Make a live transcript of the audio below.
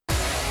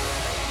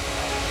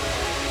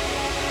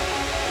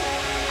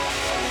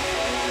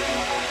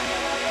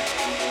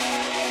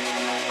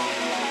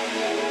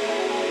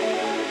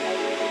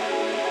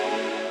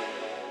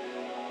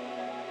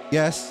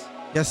Yes,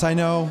 I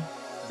know.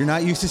 You're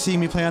not used to seeing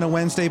me play on a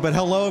Wednesday, but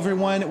hello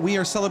everyone. We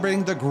are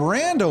celebrating the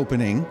grand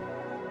opening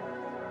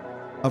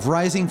of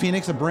Rising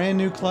Phoenix, a brand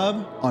new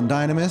club on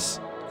Dynamis.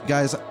 You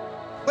guys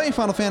playing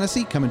Final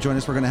Fantasy, come and join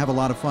us. We're going to have a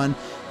lot of fun.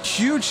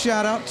 Huge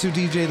shout out to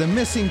DJ The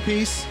Missing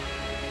Piece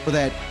for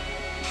that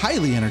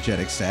highly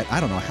energetic set. I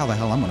don't know how the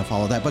hell I'm going to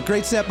follow that, but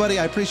great set, buddy.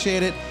 I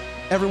appreciate it.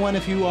 Everyone,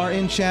 if you are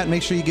in chat,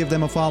 make sure you give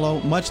them a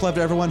follow. Much love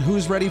to everyone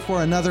who's ready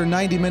for another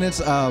 90 minutes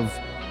of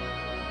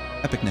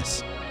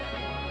epicness.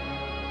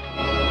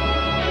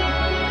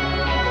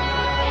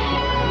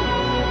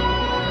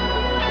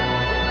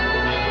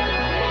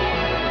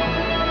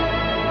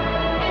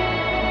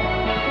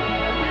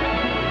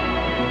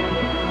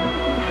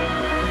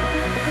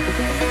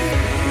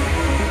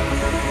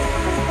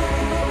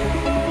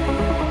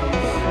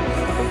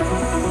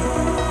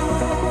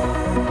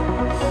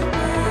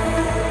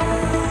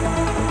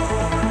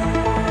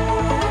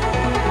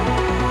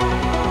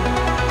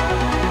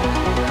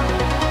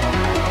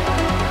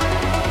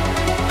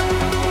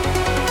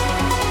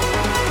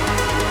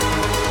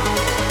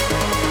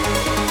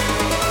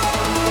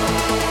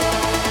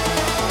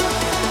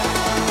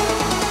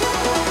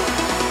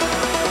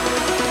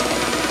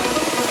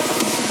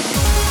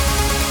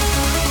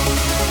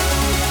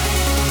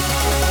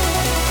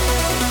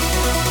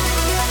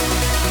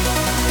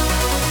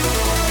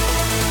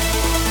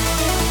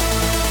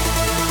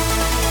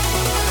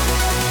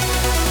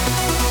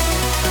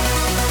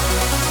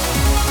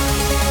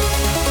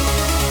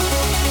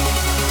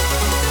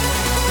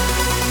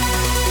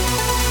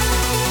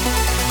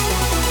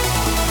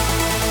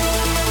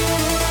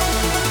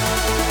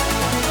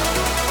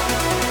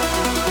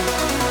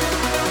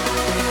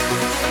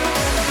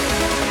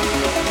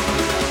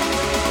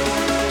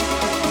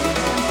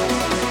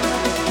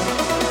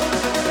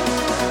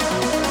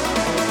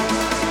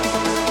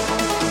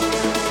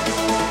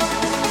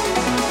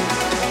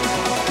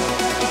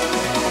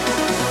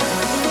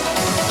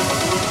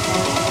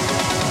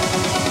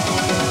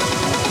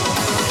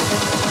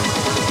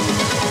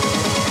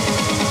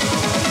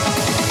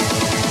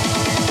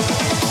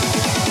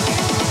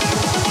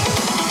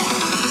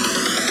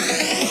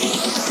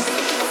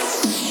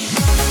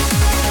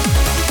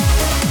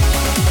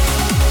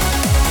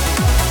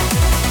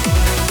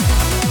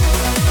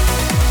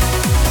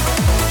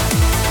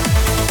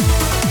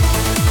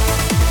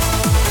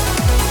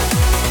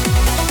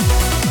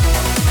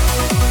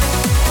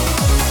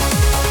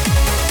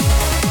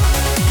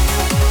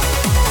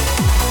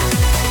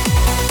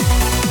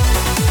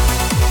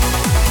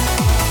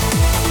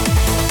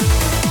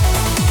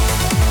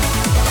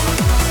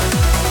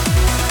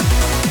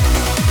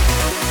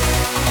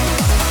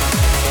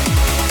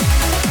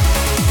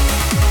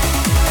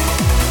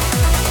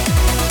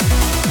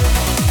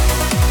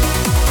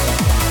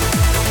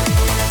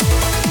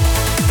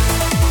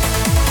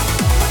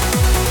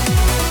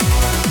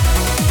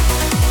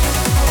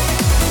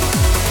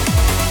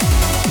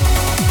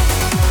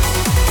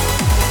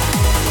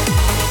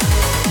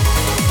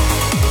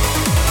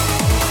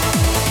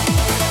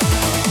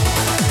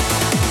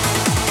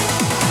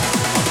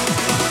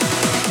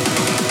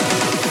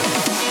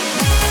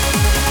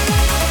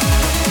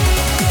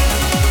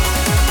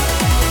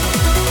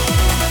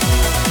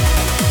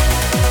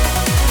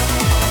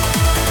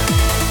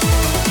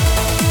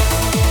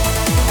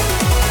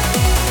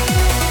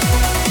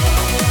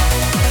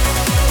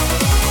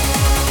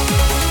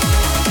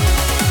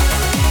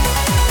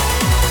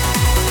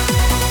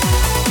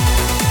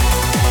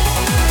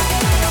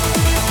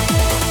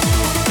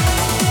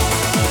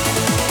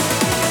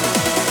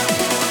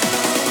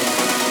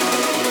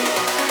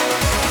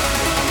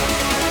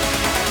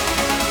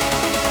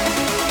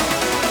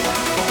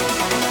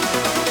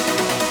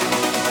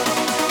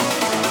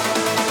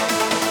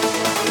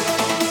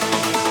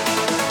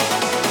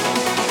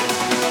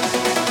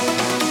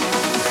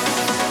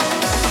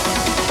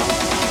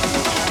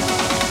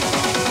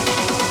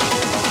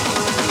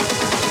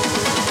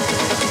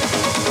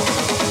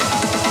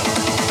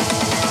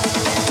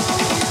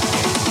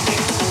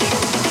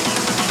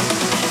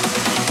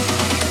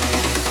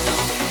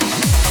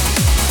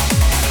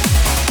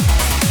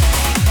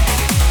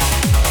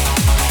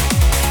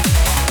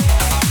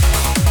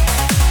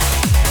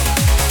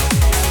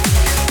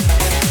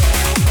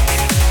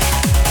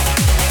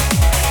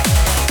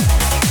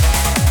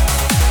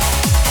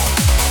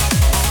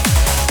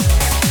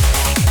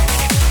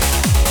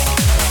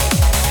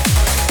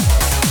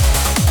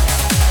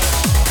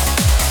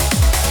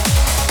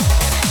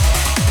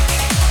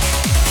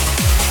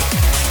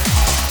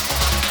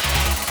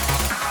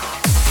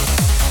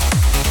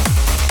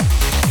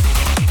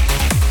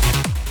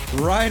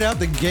 Right out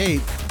the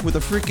gate with a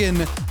freaking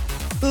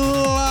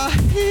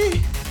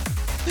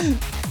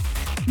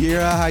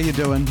yeah, how you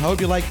doing? I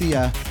hope you like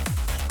the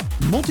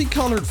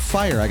multicolored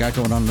fire I got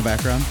going on in the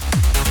background.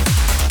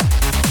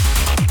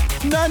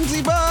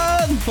 Nunzi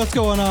Bun! What's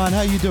going on?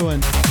 How you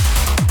doing?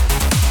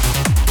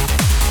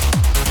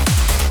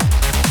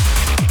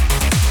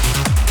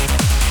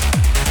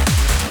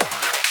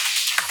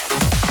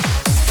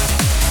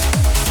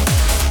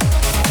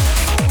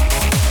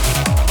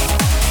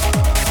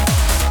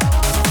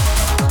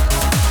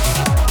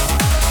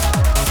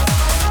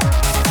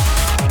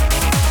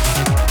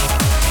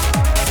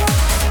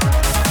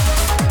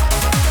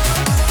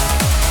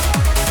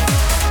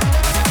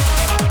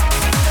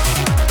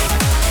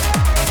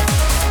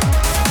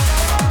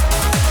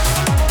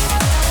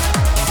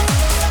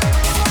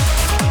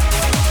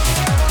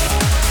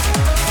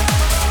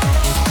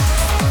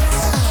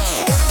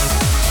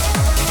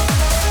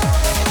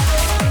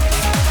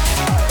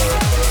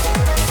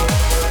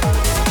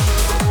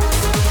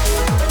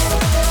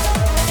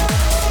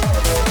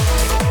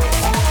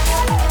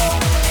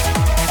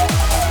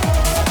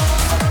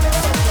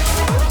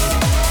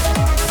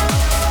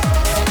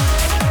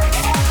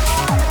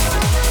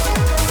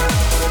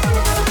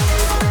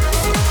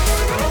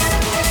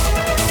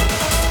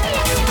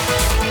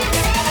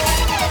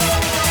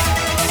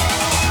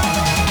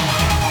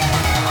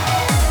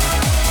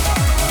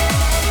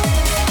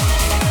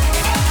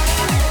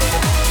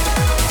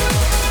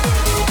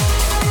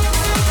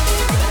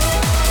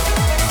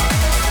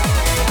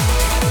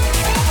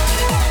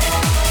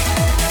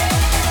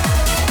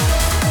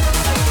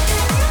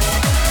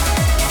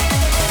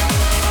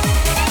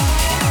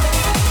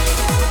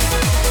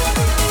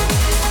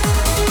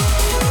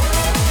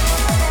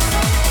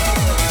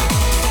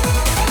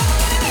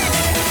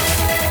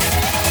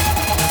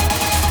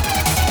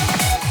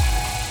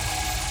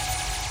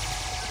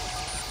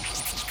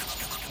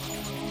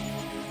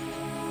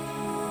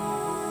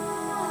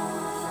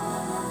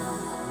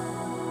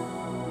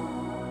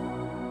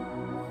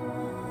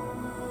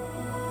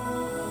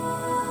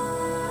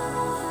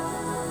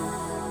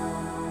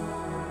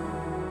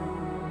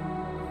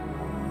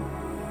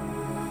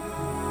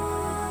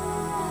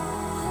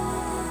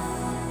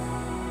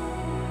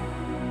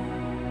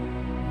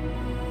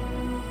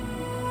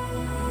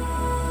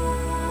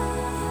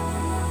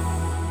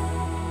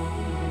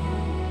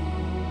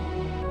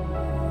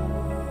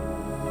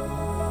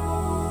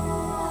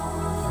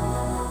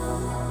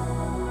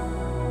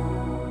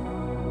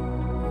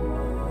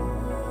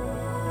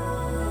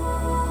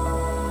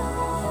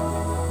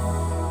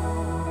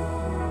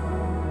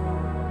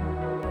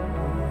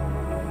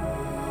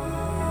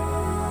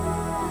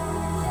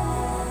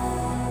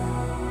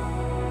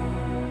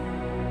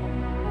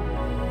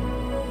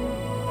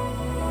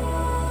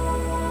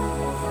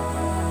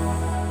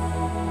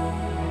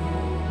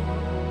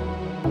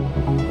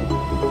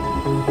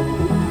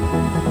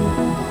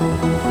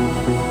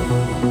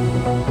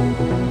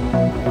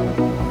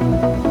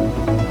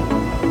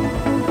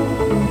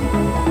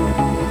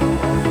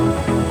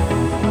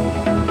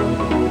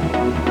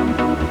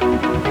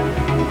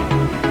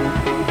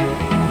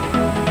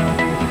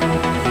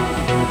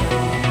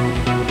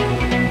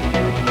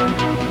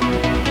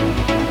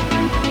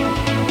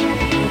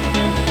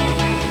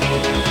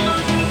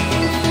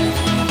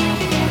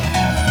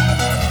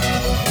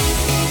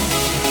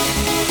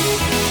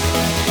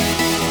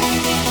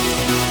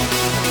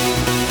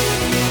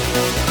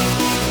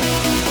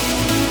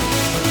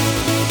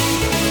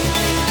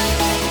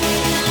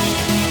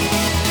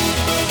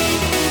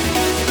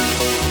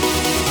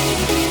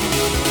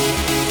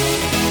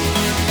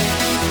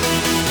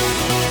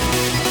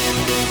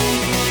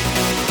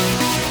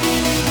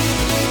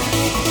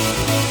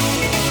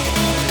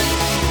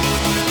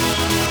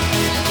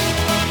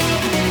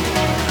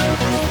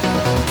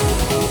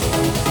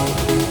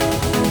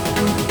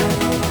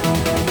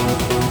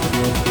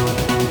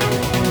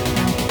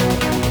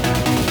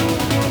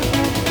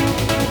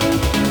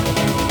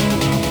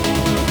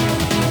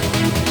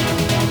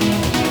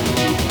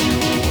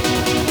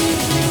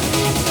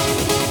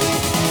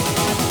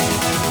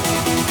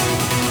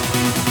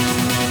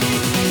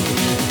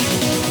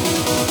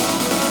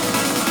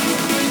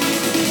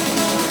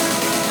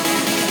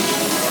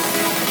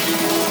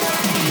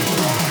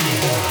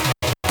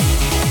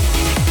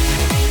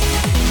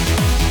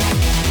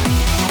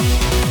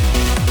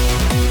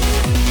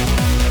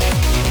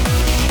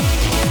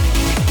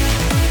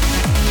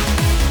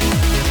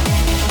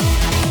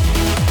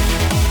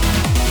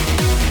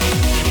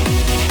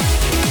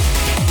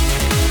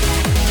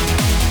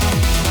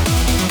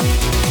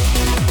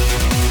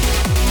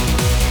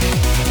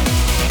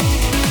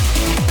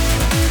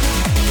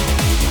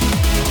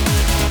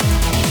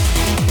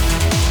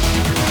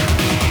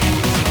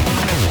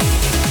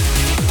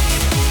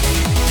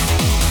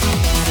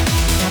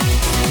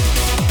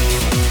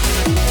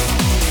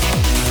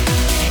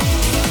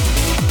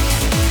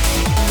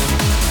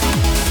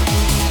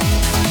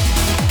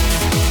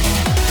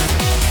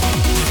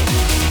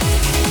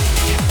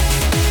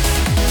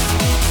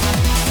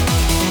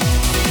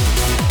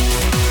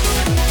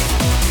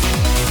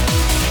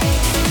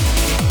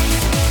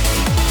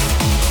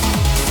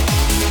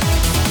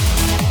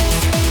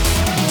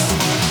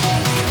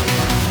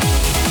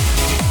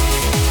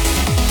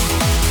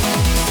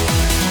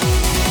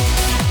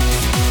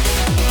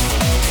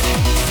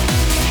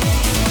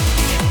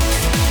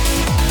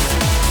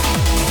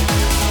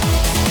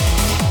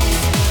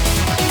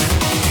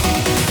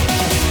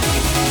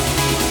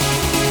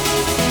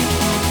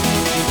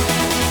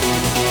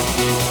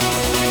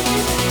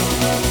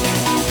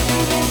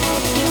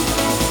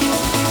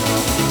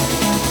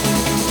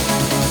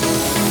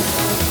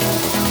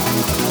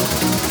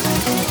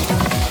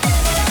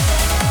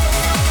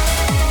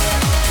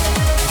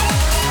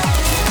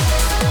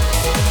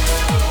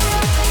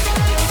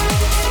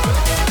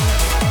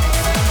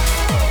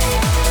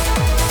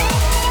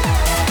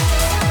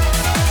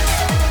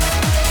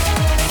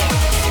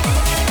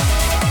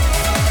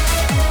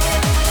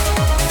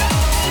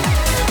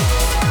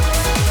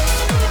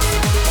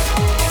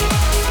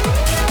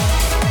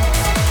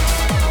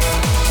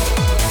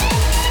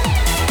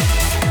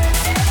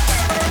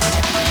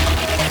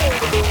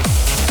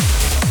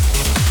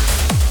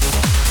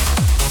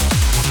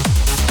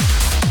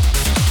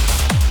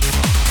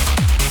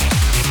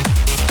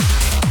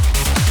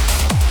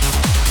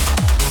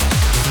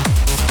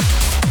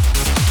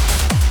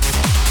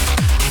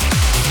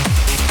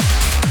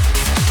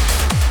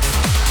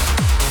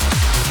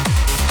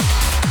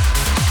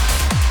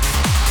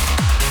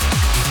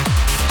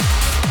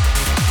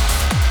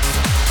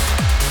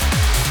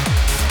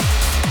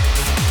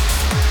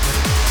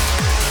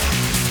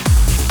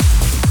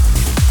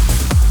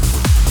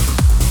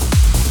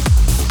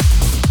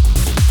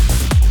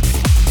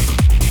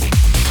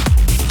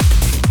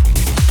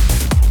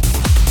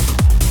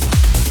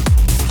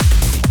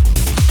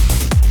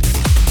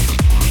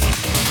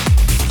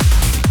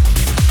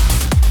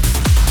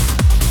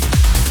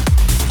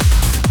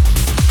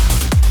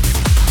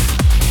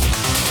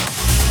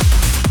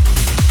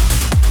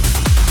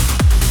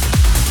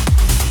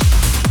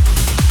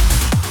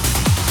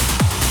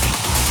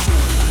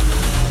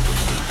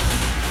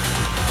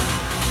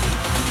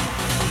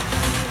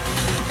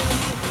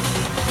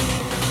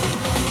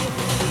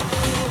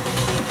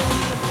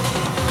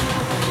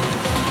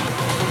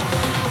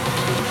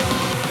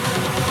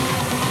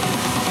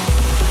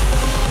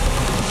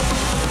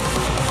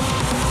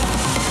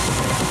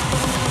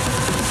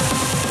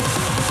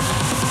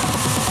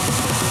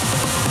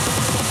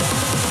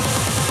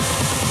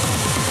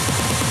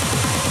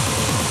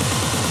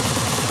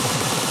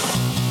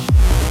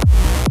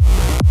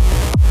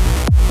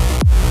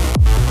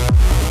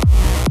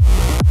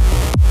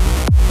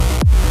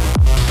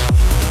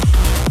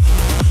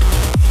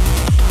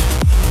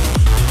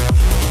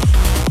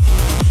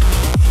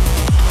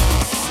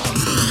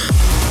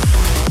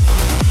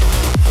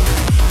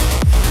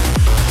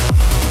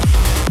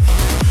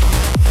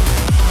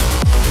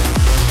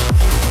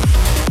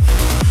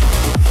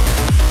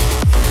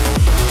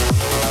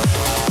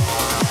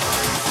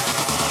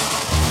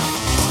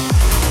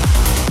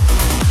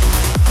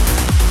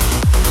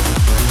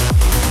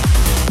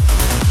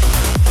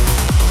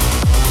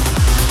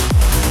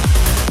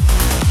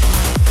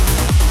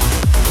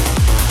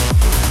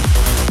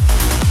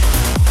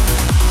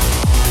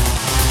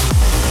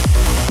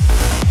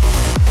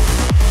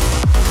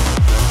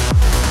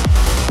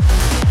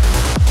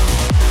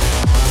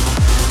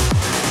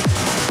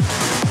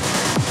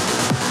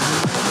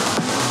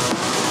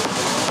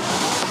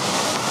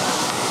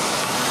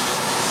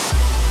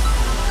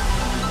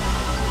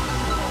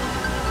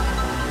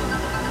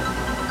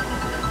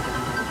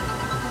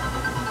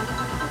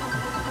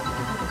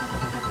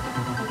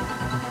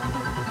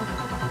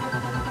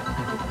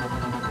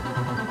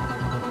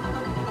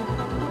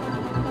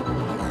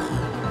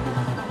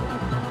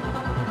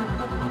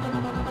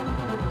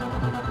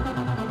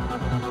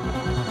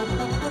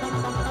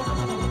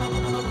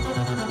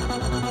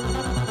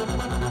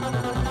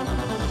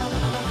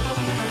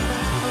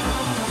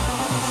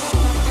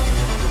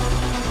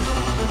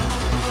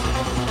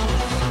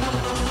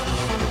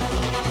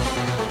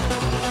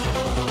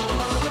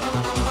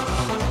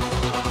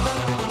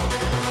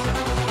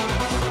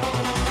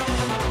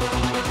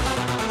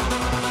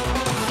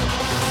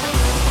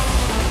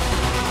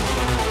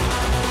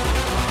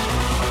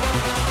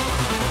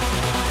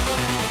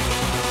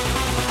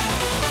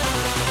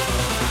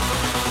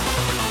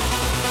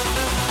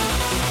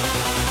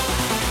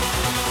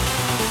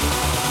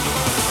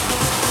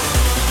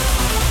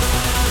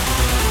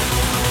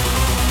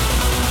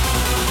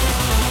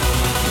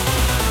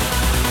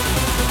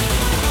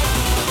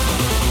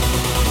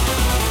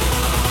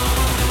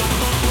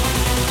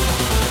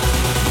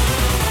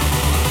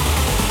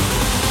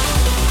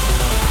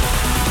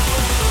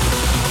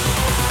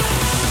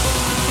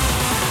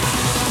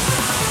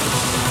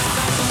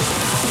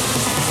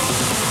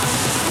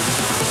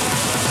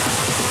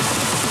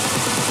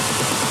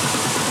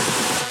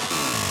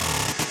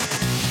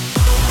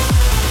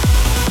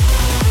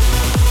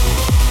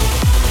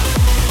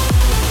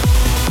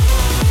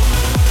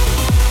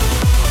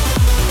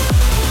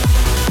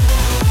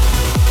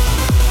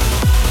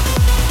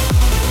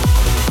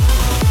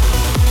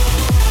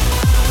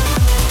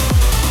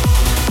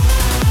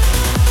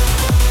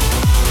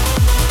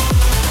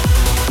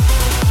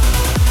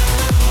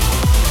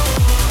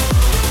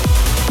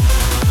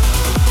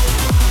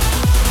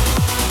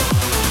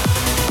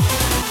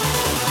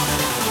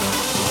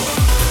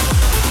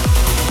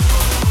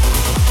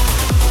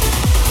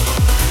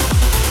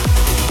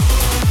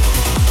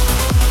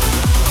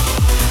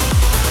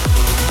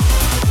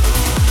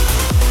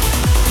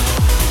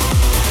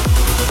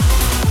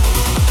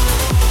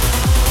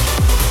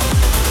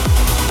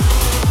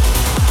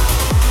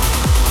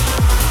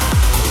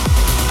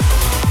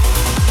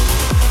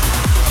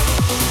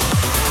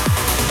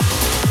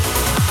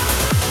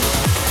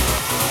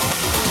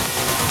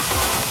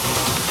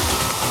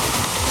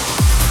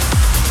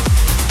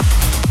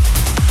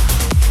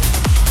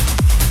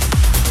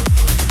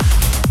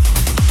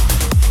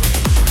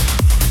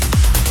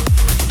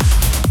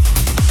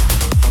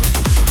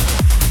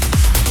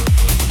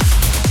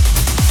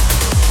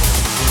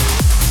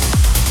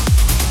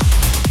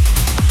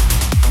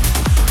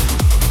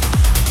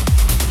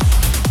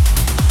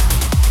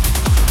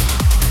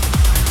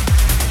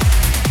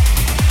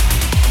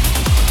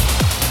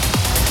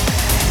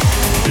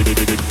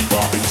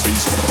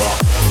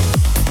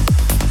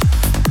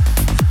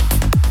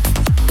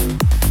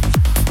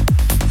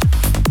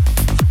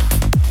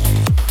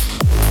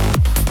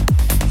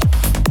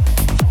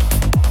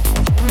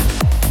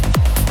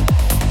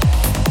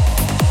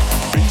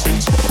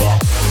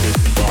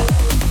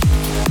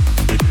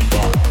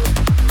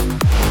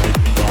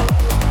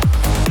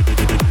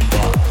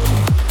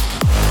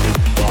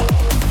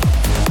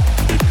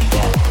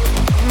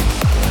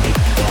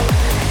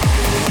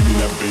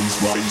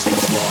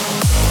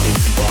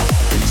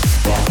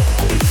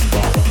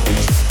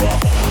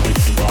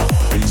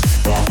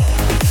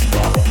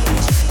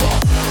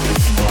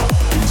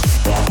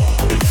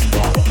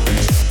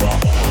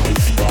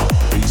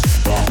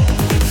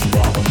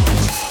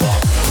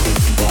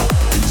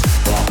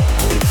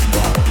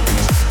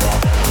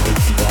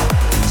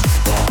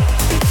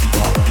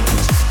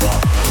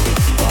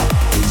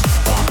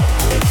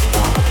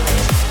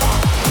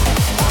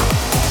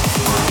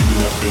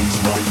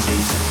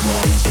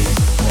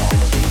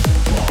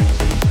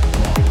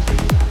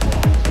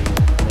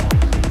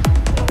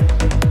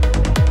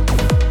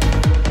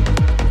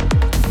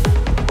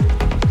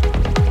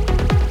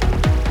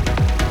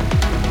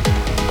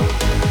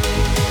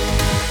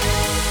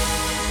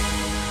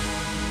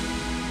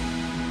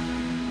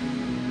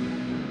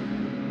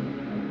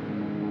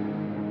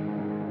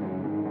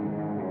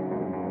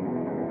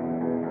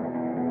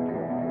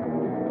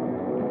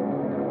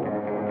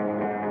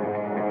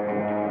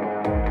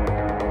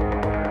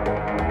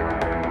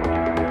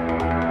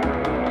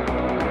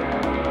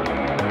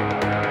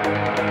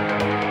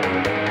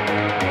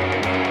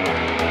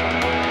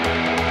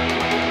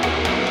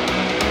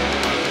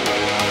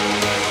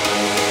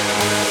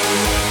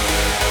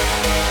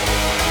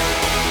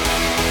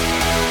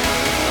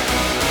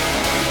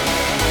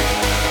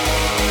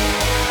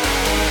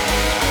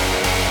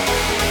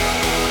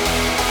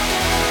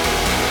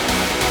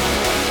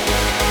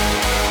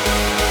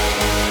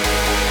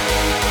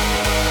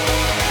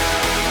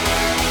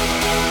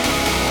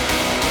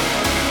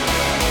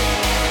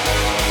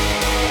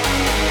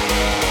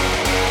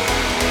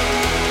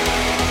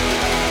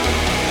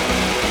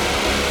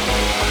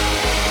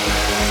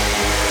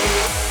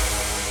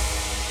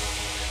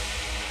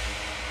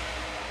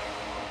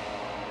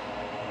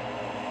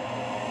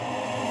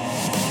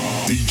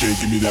 DJ,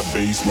 give me that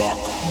bass rock,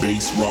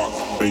 bass rock,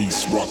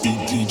 bass rock.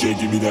 DJ,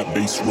 give me that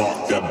bass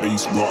rock, that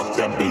bass rock,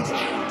 that bass.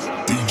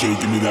 DJ,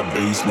 give me that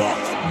bass rock,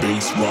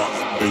 bass rock,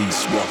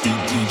 bass rock.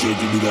 DJ,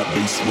 give me that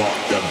bass rock,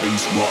 that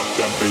bass rock,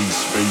 that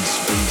bass,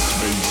 bass, bass,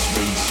 bass,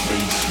 bass,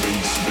 bass, bass,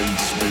 bass,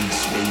 bass, bass,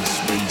 bass,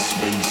 bass, bass,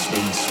 bass, bass,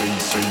 bass,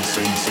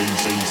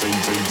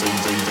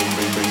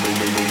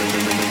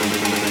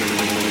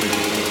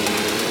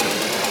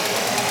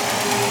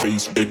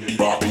 bass, bass,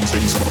 rock,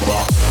 bass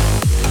rock.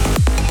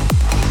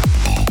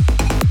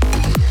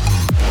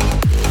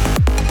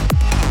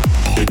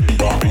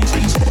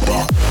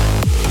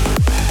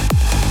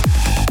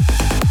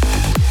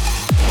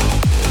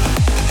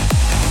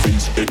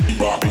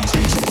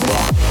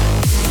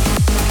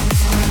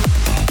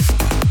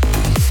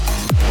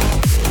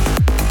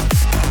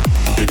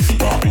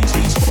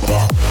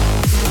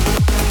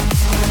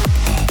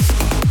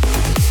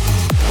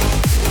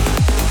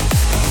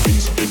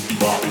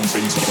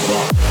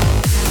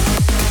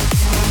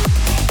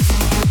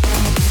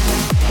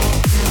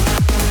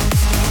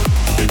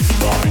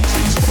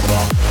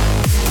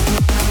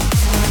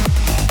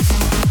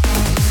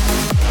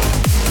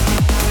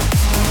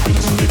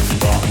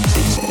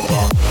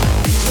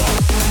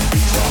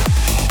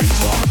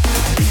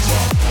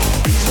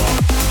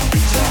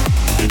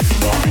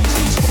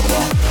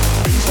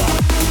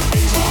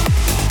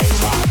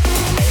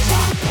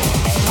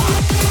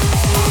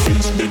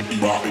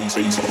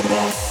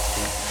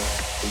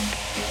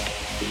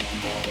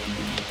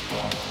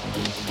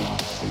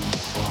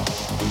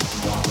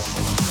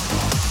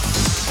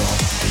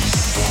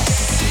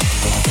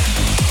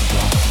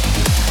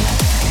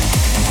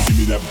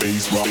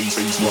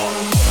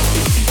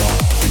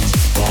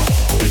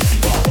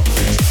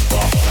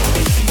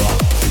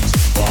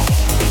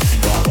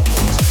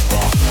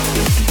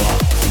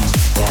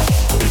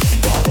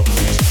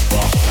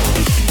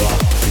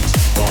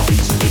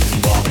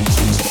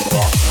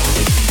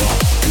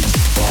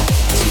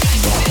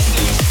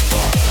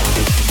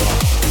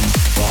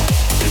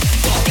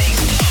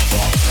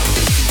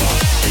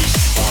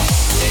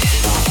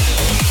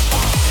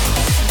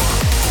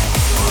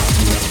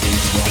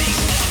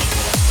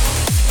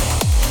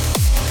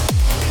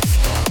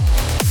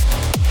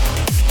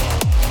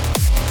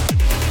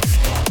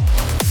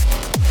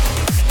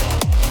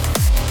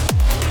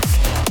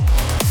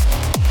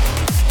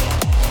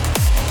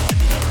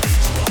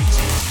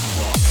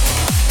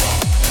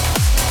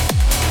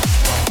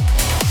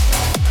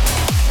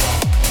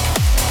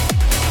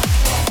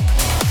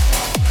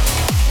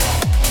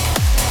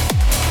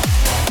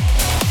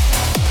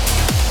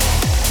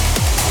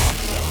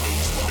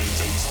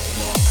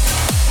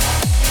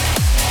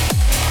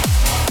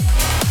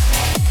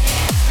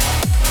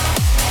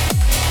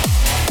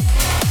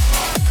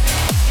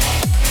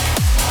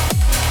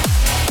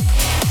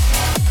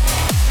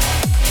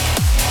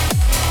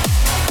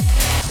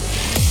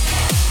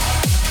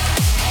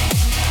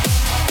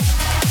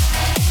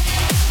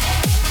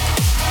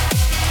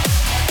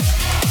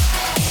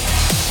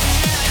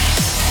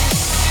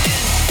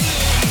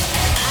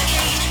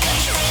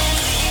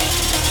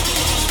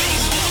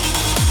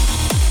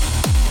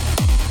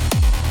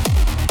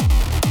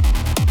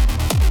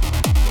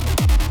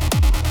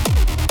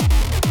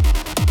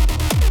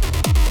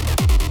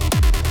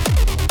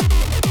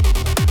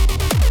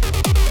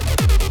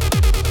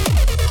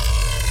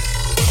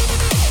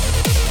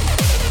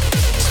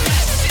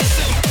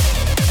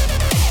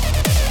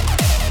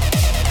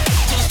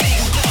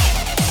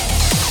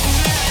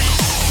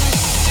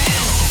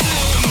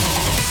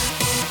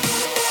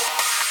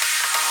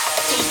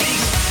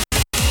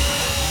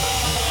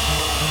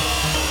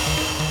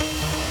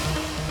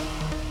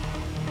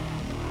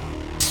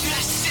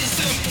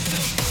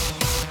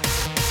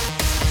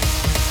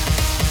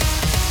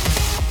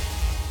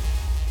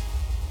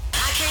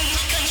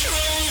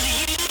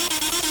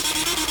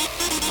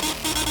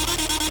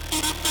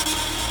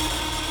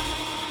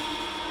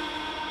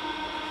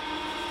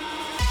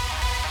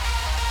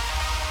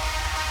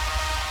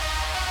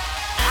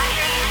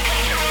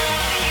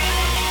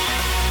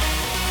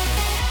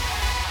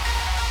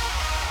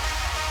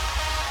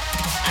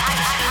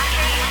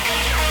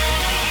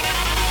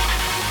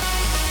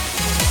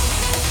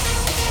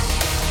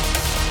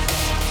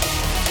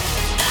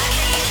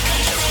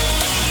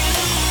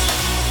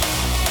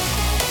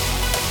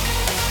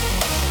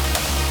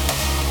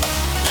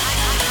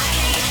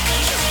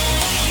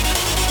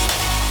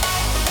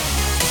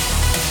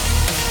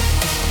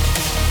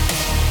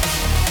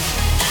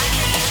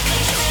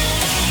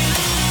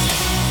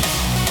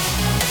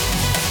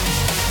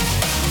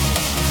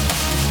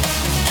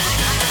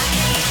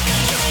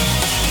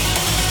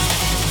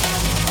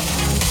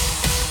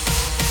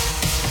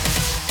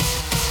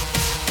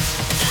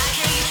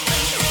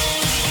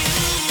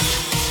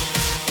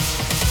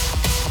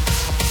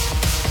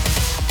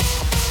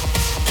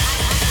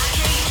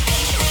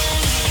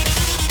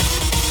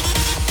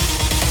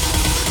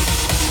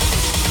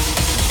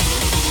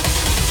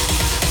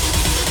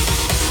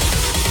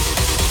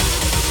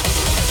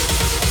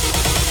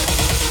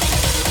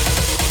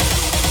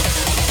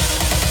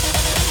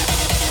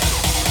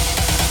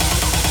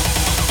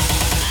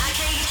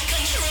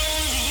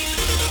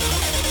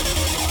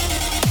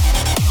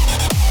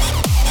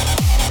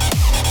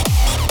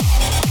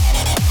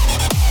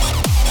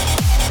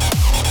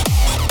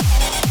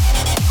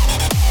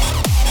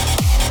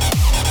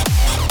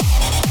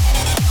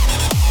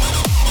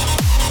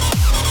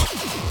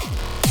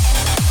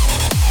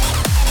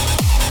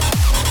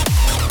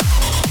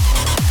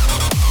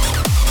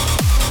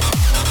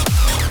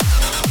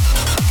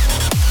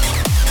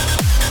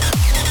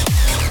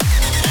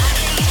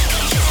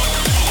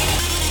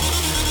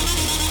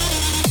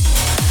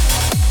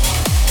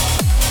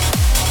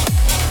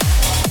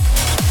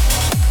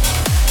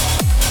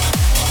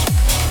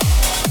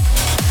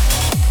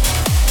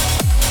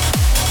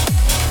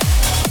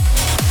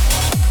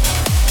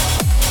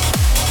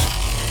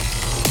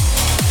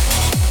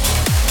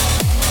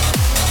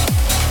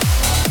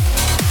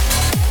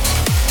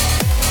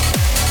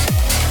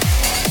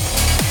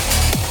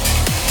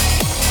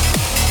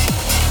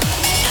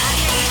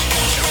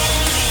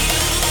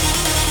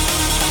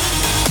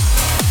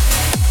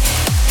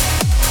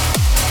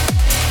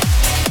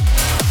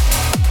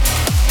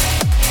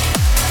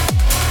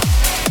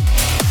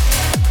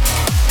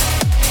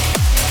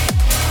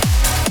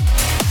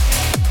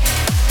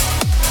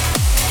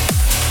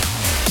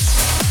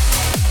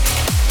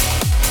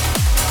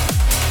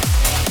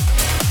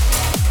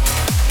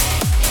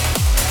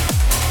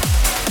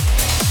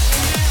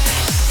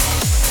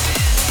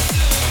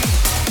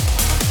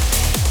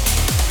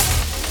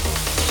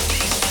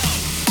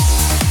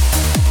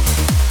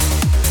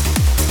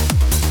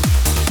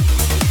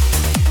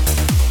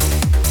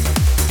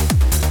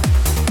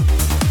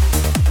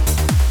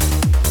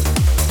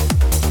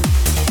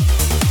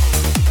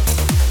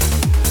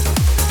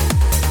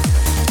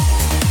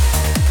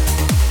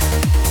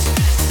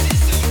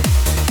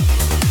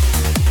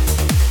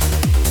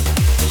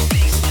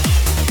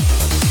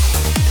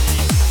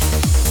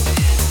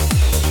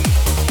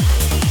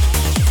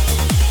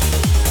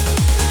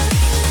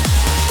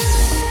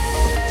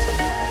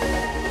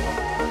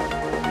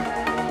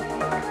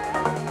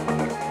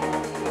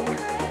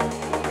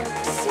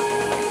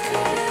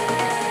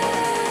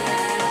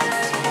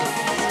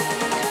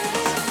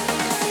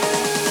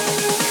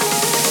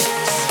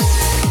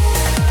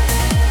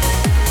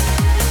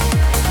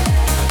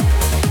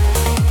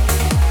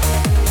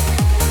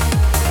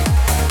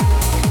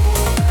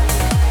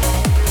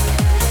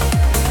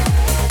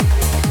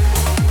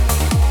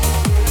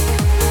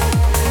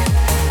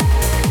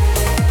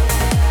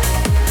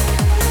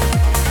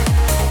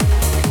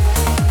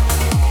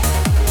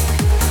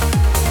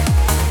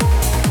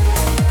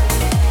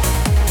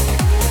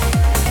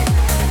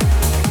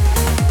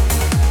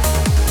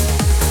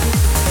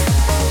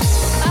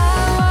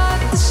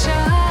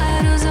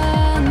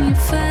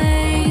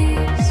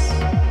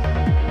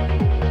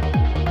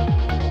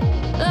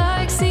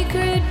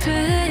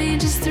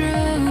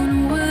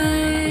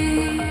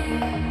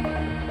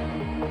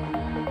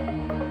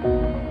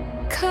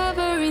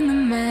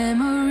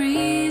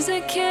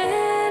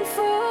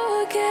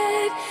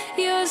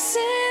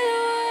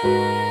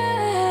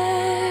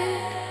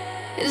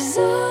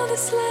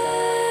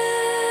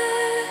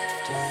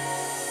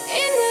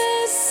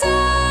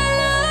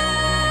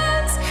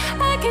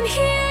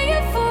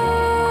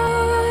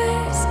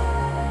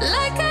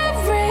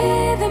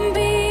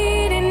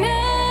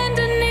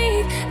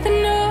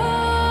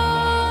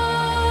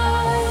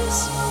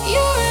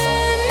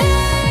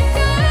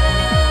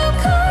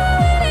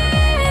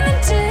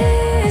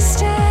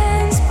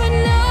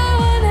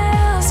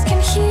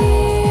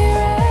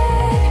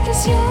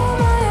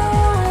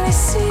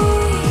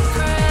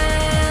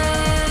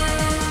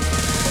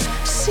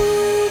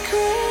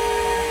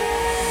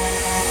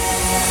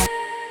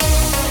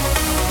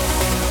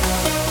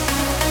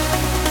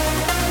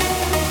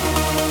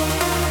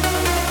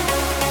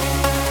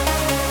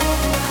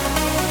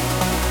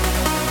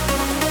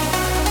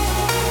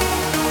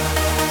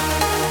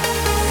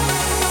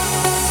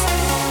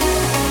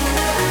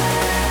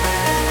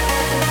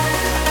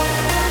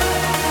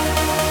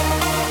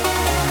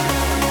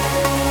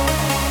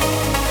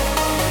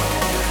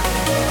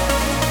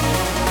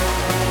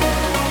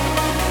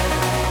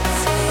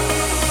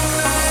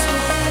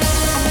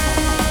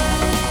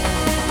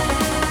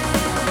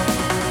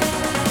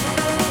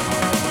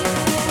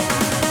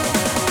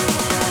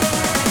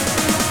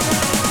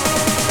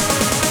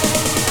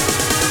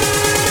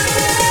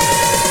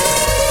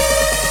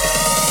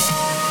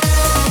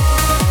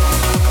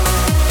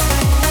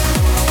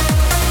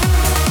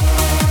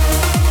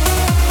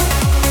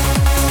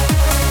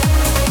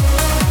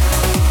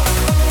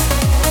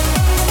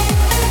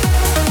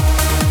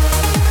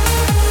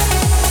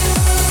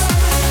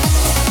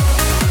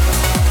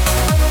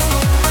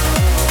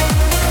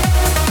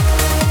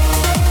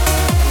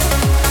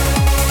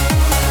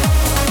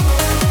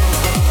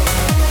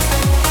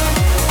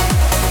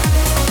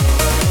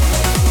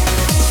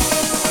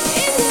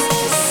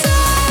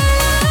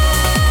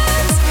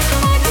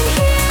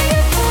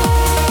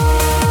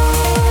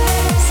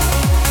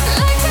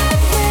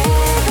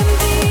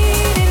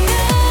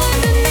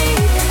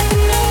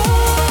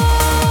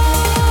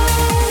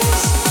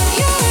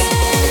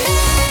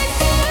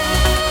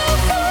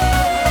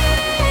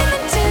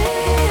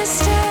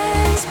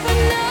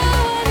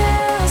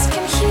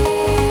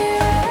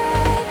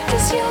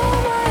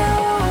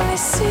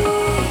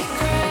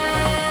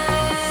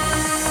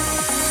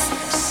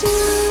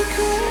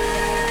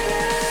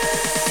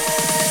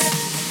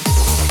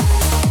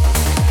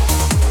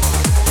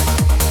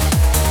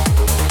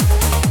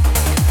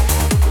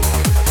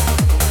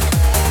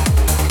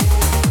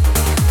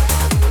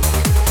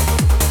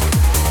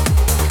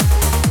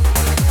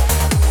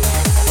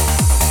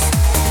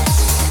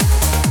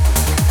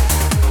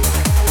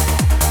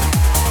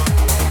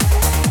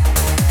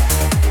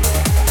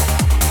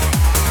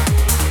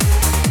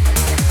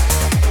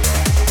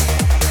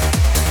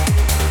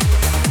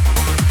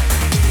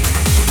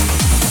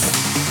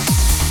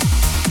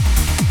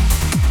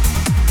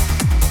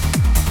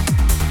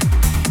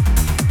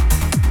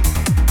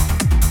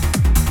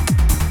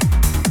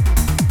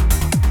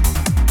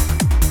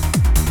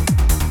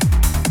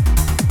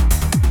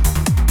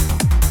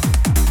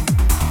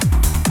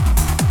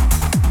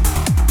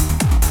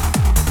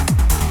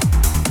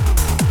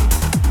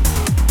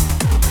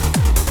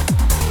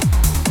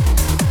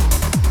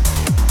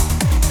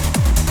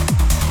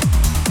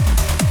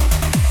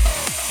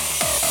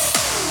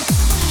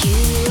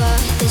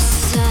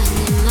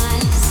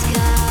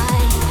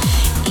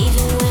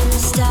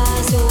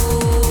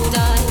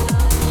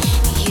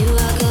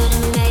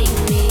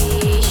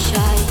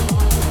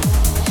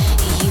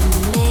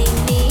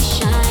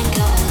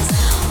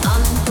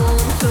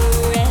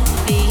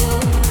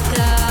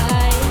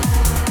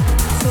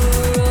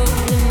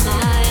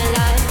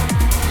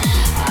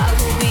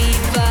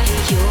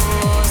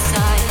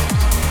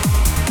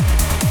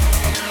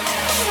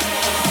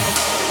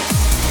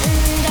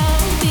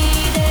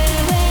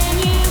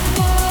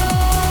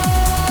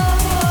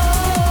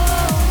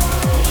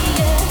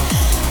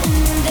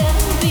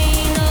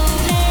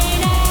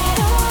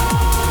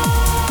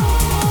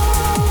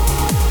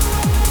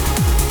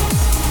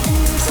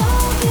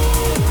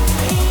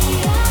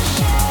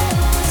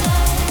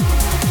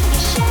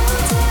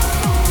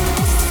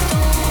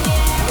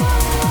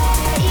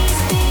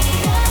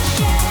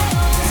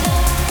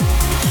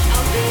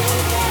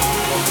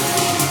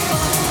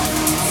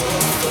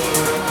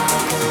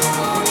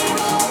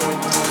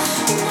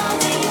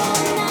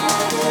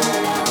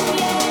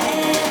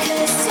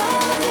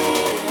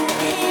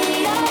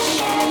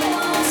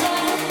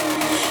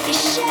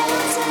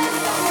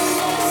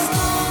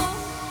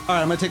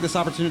 going to take this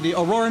opportunity.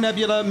 Aurora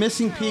Nebula,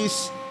 Missing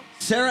Piece,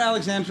 Sarah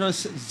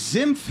Alexandros,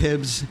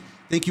 Zimphibs.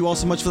 Thank you all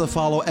so much for the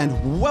follow,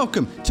 and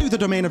welcome to the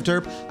Domain of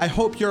Derp. I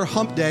hope your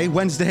hump day,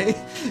 Wednesday,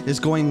 is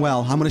going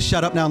well. I'm going to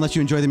shut up now and let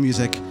you enjoy the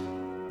music.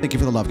 Thank you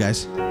for the love,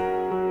 guys.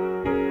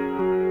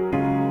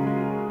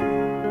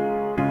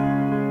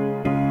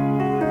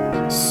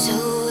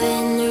 So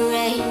when the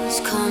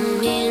rain's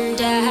coming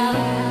down,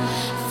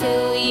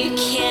 feel you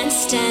can't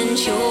stand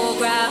your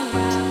ground,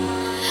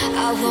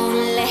 I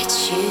won't let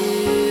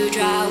you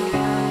drown.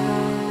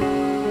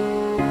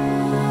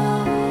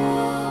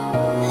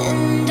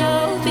 And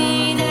I'll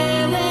be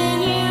there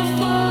when you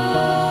fall,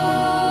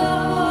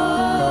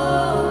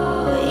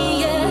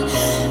 yeah.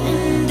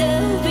 And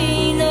there'll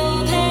be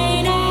no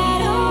pain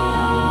at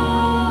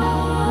all.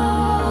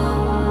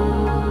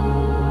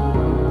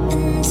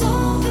 And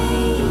I'll be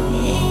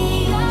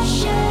your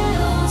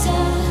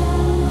shelter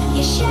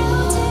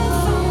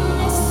from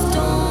the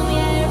storm,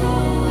 yeah.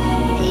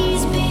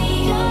 Always be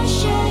your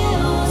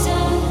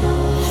shelter.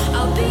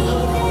 I'll be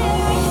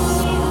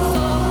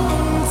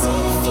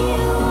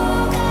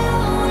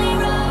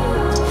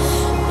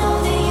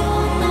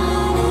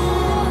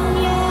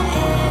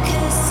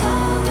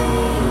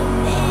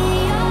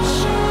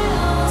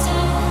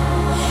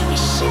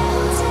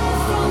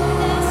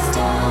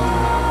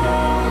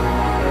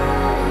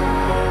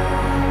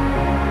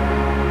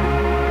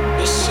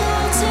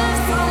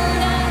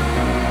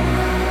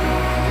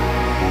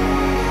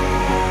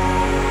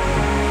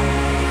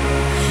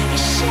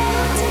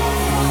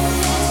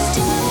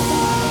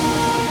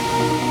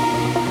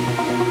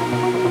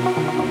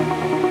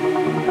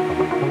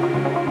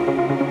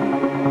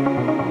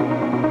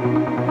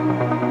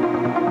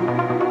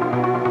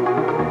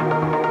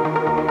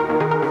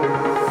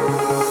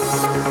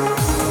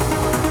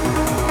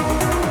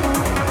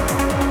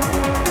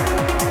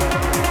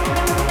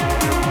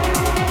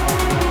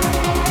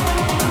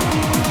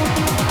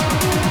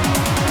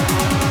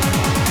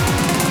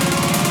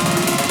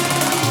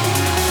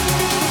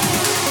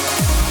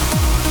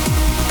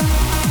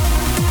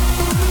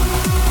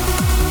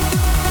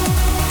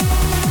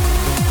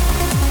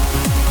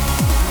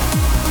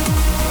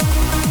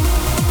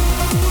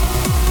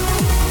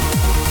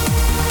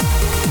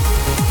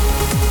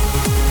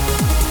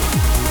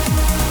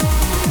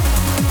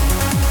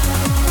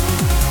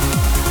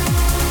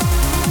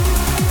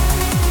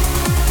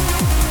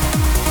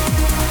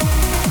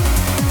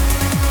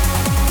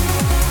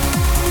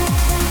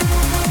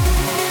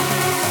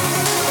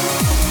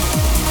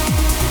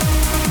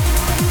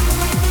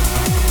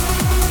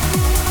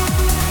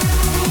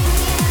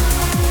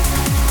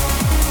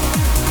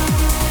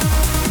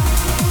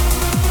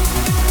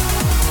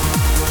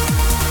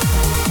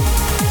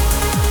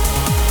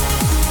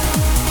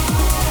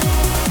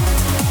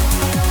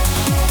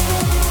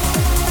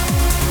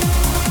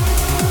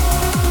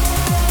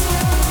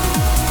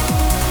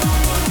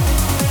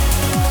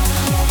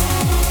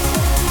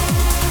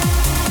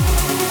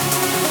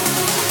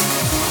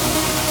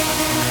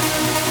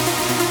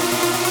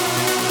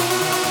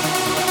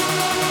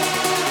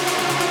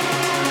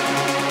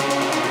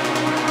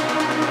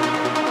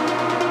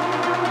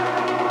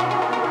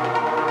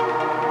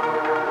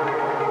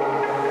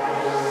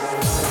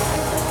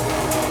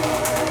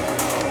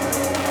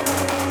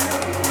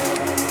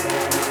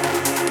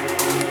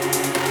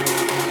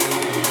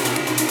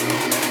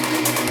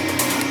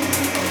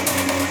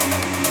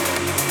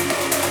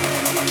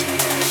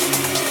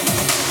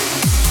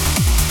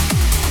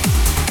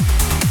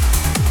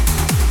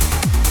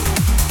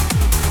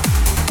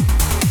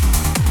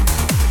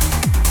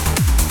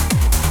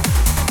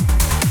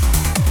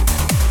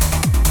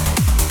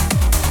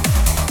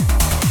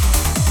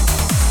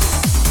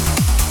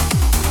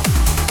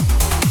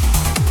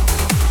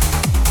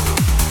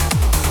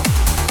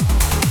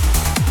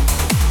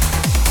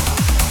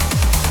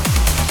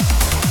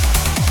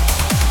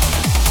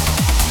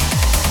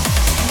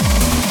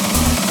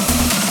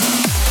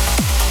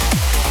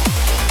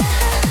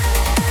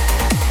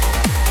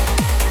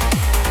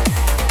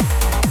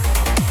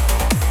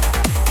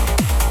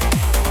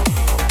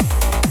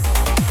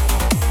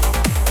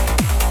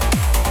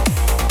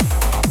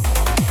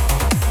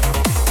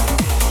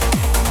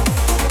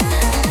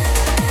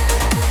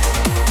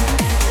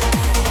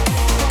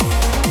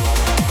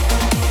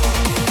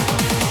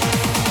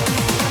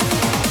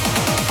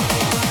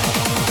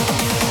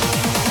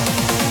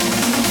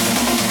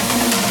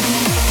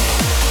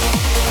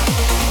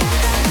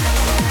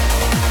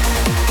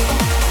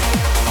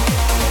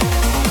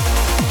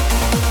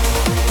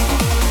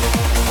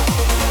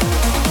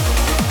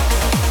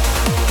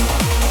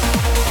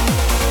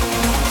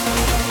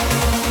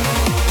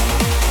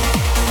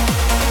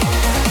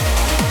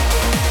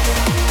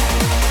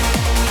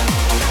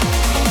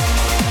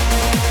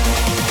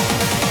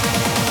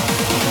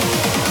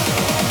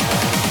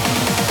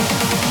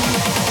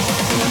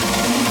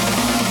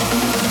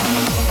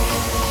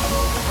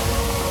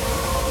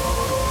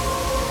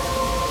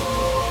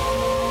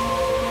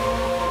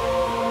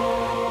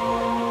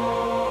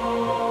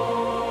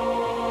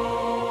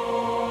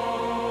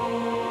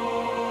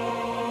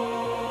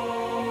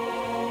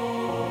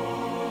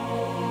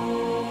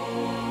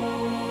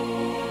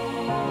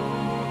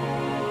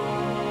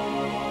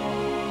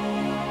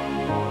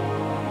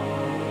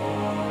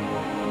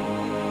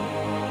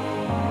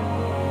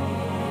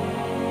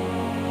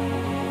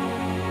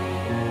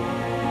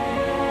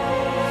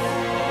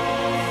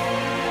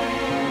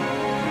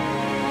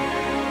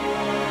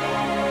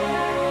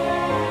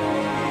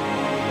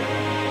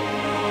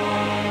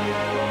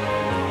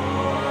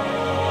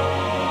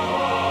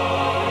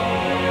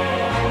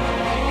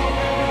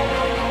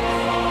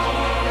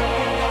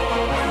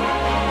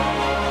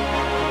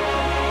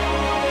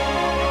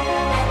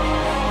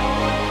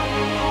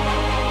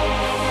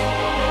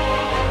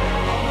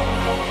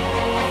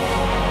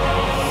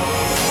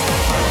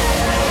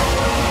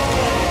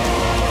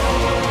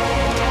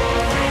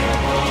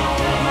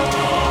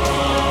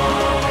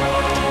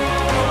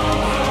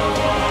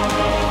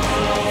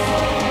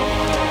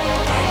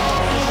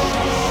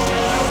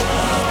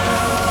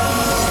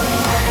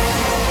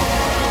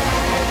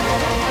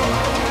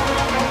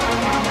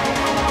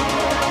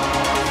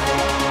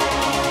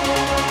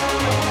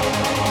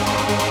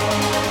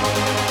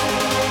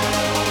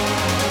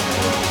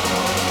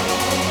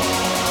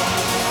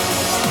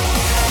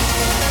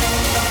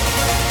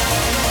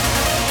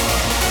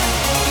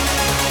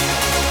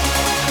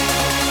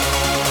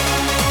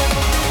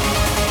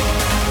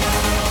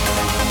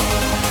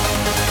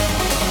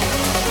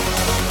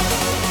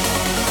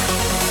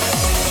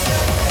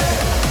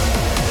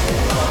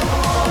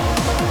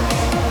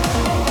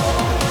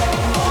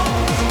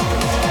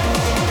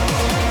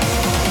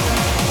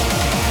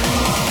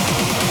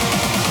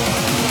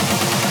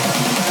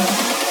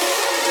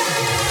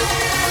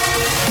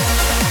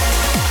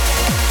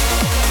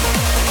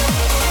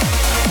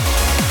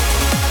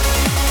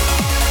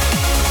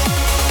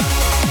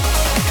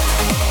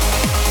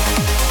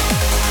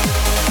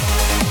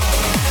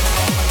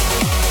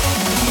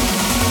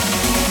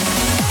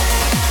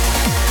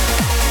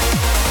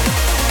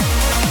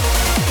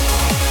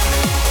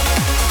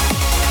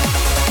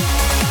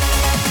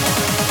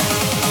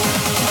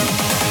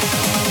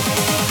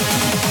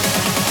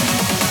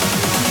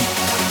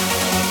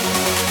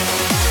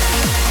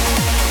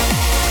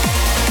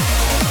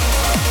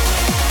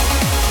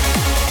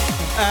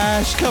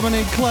Ash coming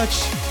in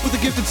clutch with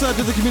a gifted sub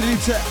to the community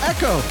to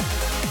Echo.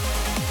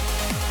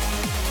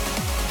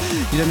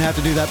 You didn't have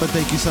to do that, but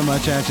thank you so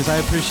much, Ashes. I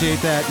appreciate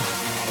that.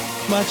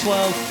 Much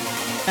love.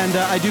 And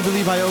I do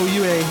believe I owe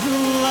you a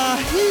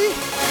lahi.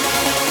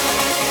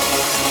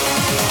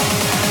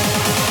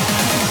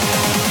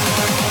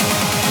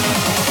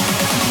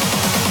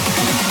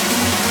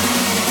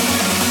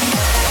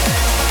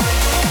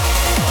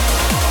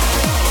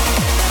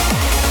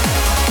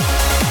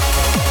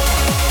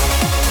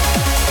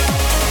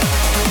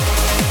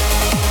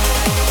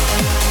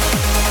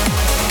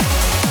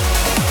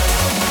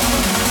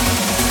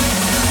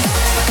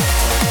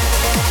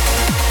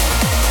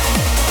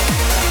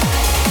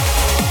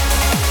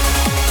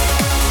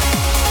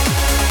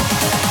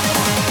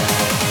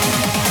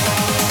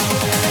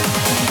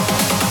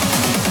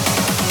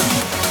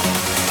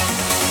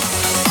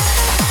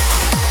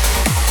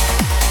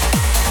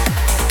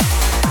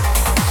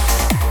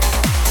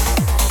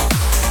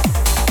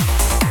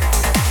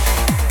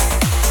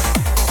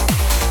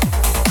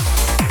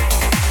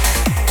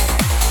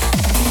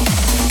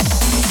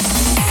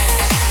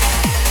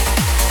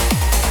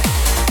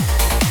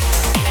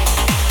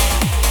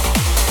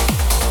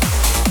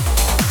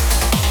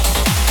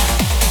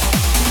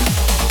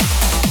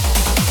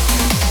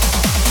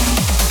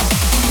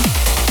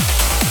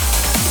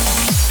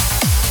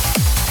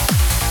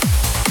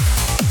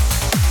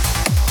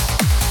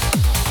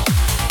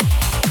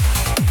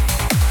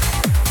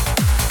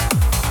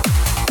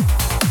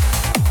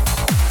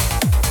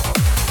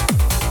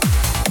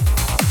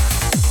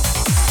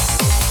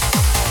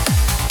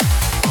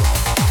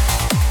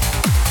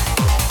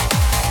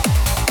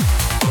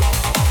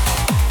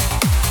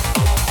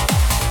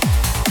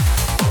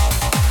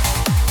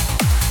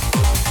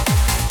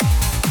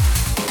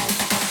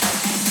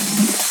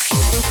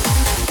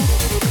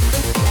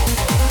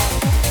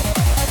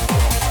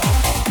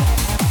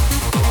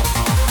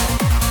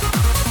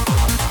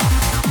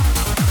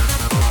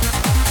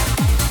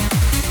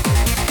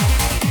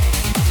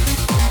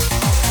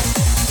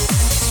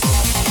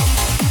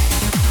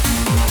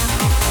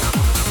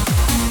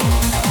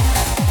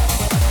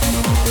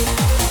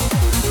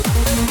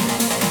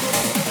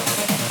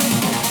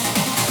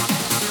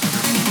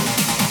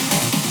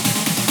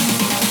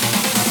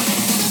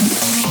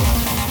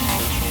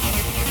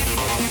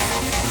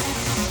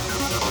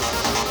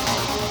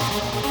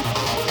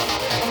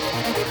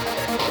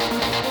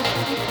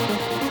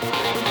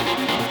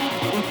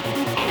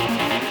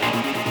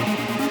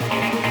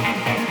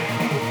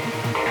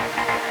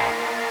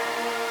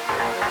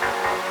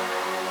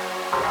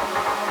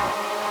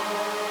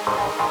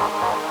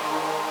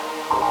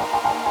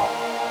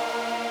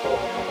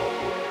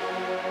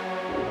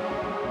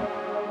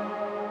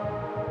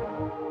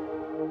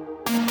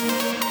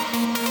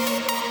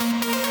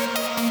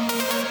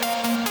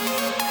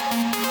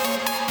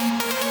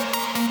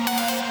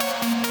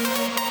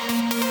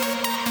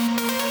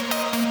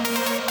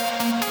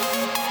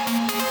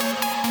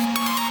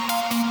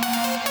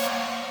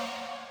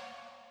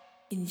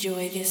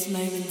 Enjoy this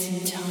moment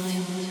in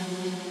time.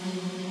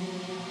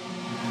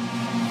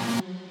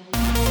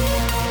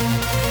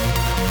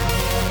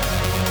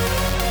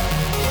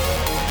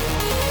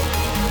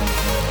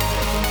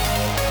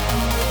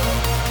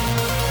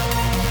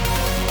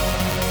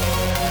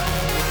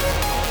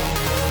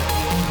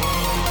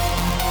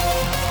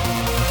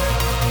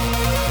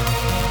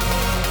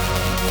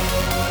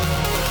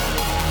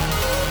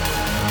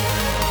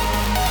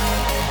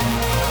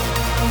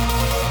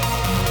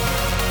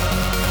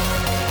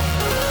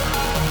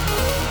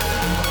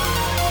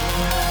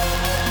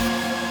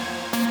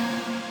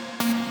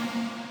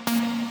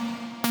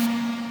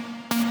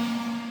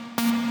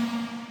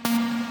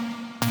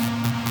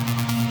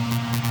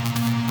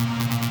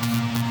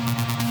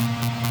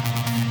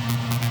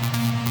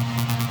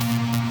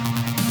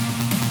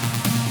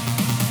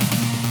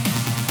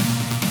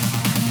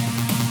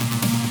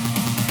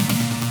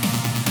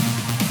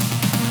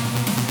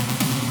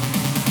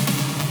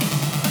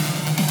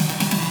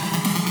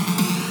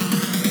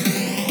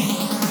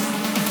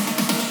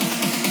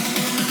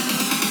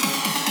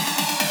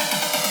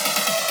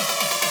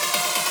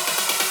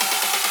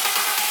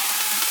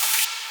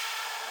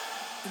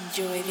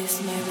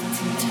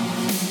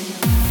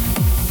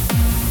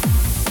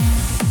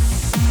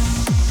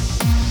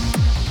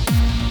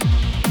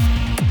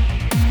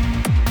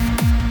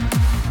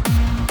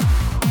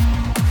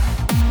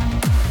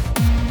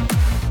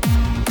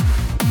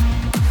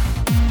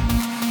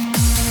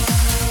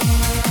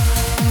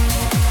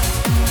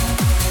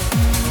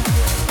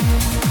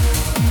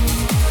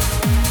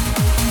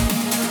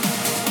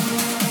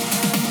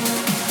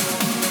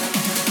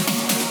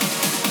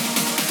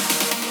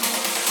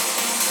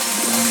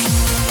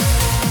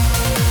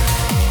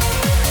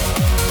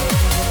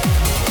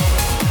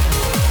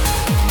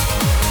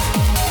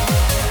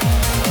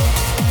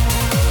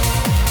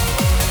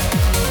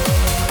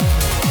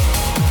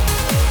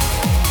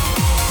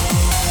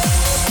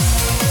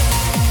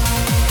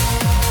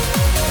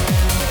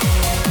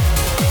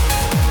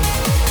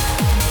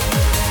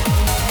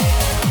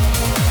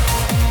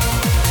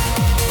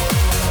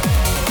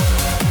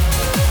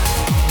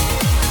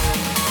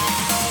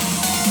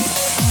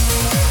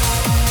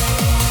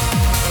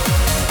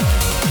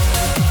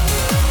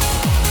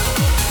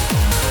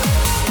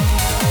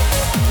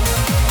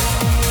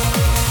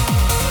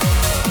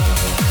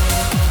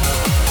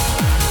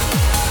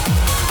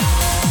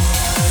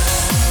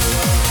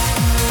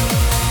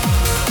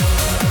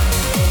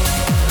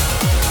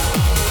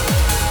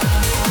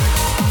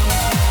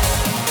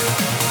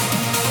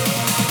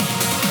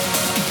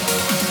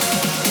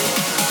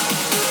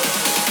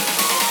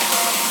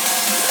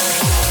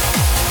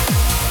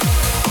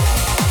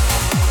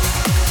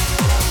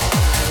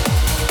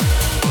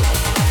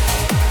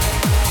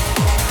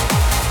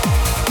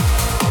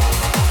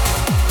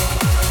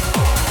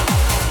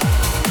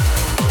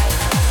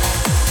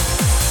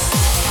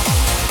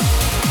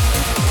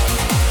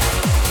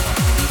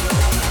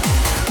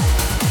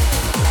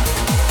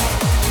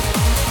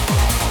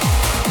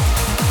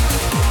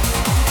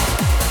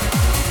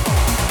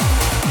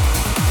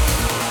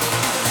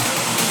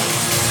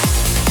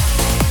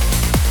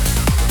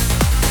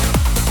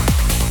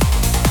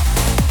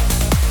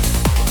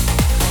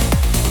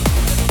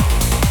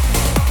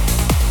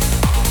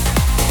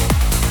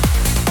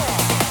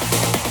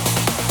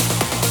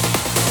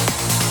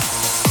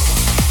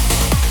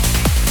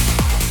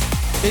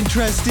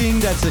 Interesting.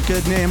 That's a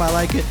good name. I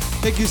like it.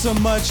 Thank you so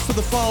much for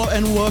the follow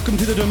and welcome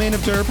to the Domain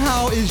of Derp.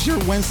 How is your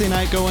Wednesday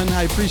night going?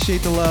 I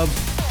appreciate the love.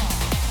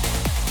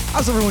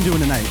 How's everyone doing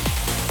tonight?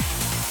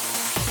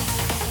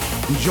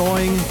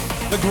 Enjoying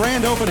the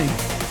grand opening.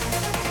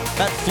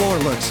 That floor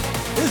looks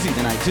busy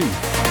tonight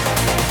too.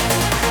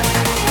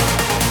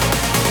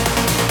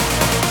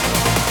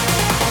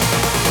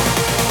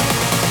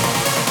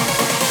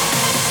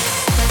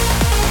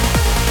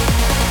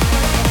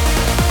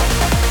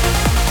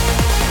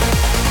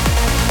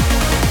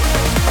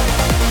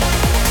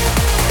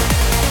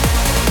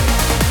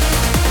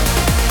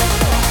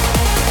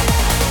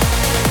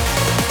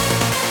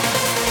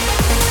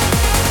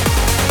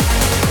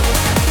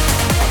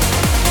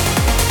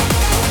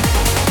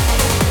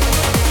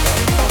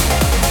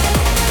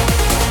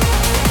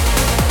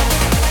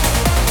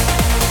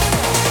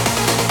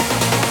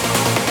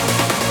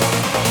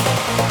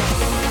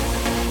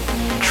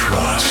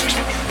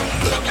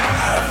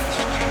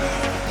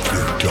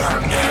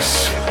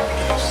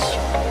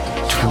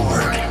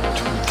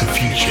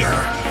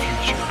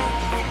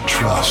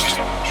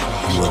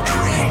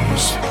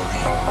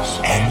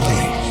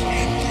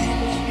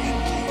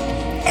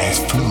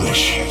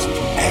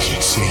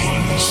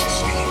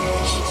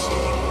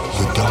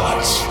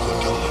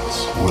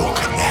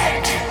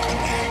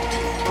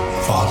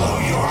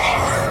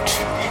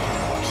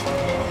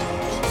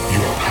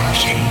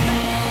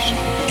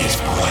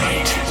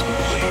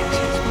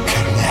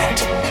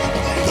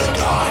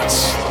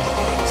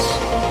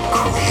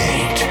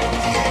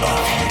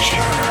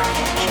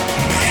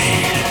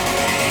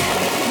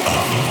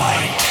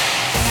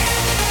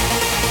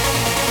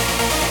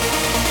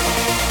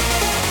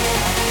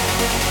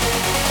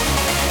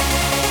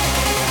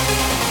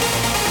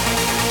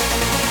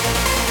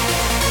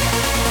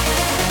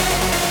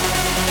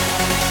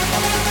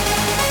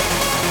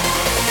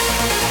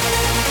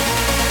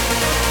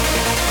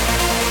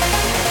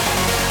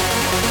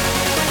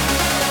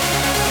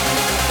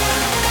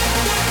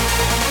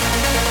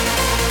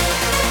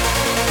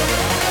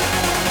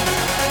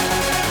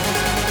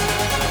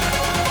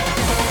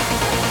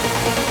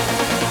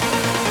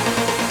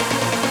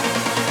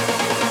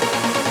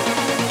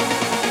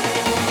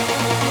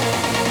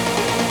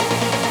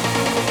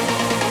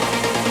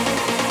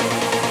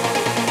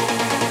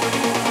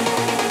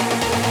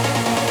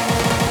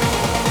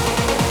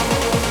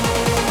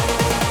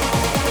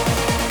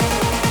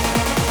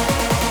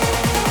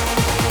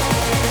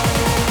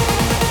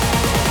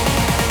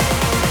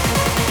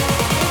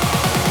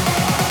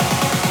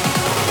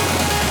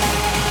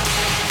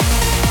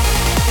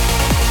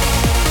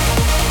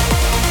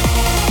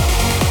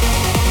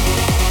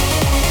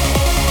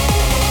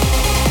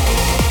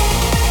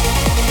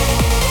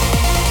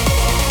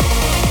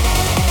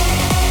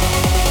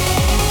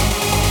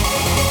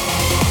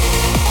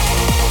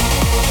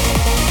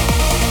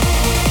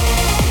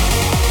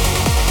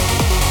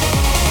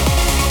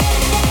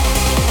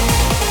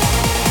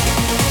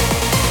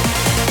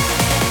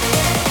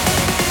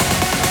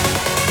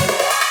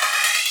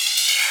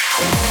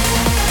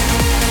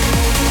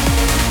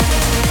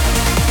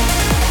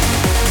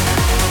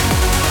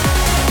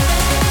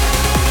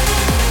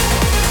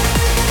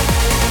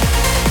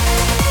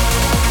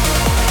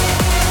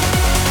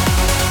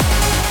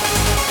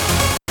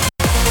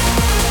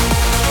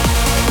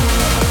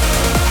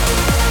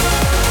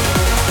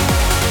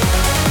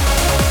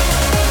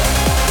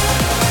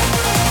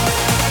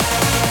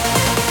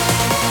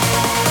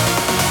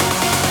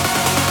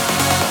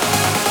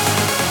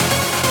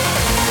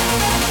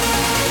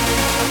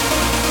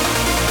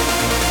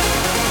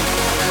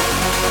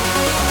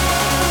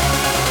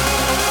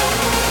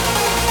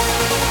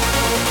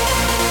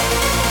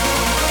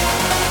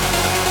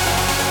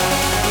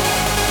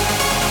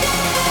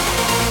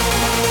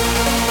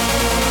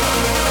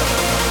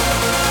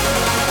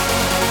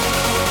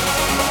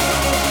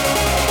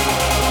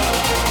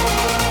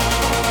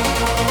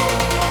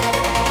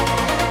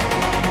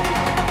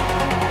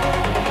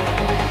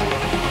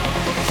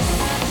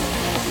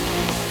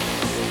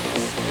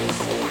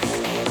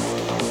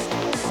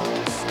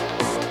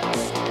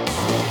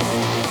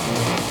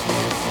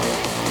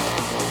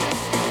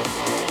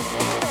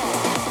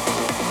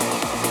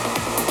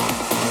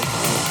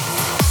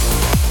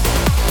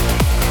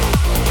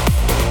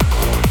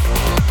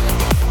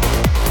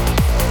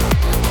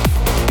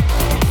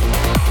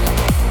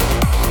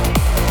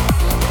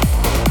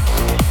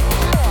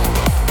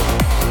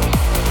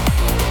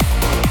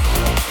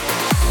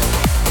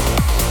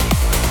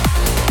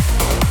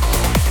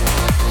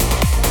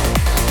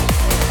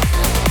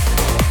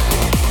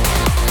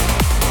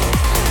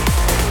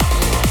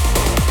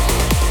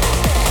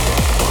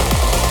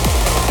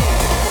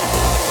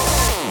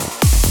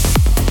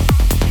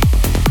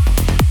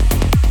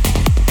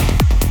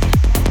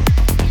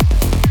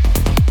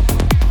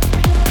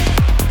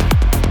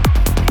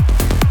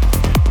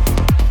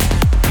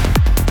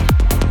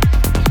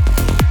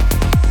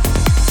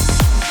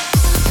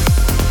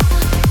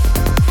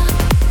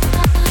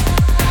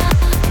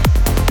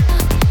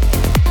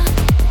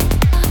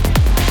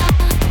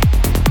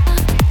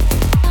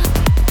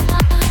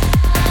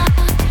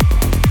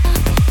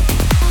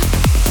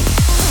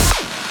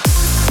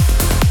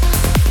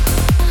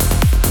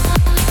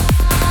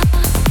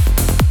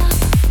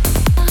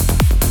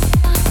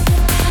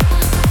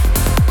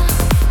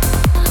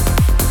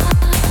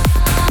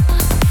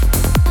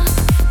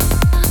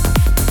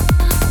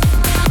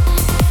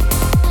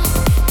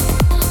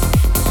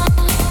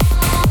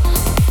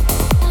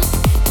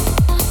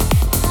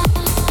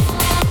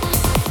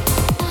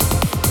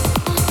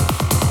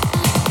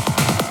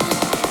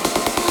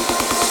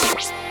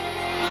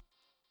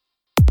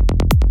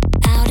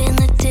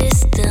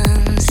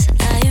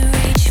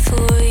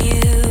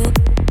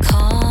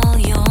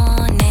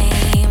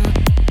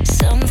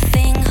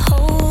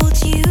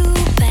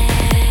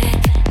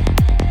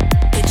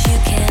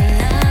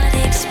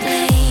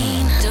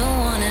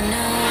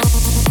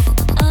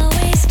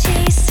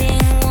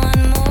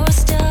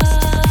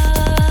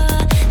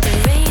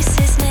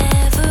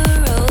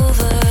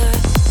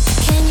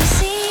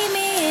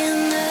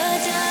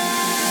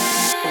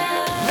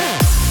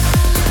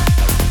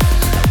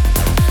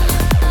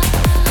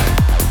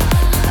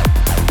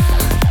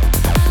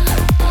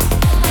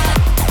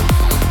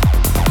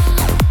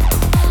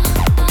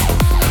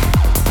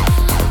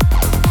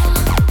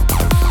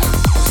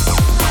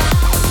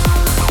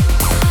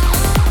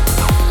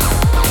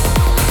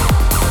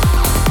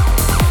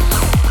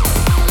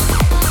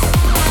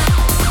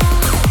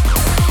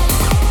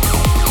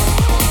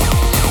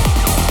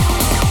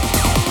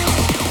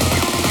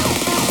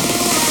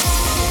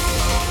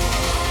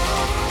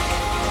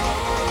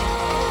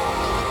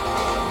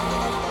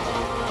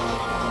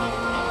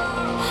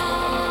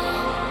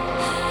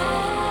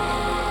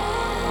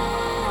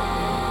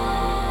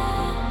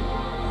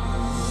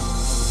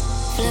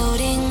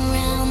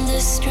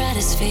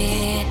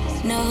 atmosphere,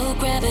 no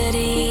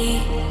gravity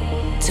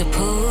to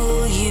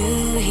pull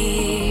you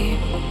here.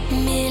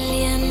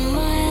 Million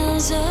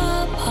miles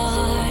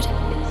apart,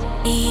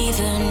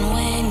 even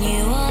when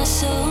you are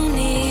so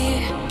near.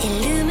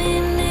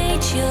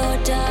 Illuminate your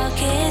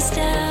darkest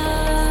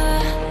hour.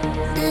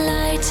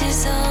 Light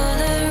is all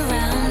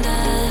around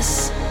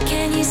us.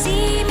 Can you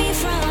see me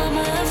from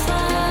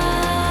afar?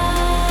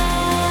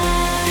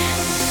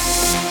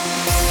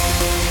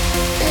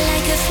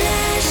 Like a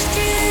flash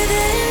through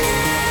the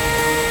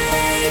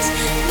night,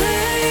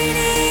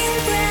 burning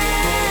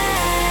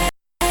bright.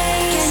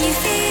 Can you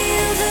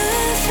feel the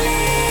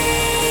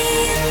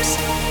flames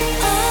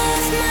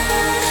of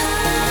my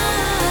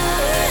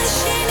heart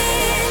rushing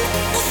in,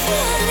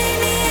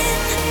 falling in?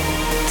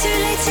 Too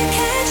late to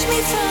catch me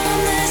from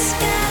the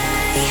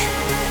sky.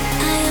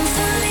 I am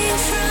falling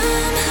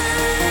from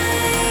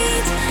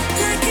height,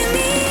 like a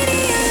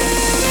meteorite.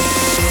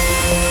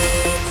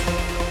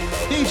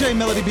 DJ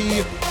Melody B,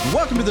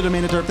 welcome to the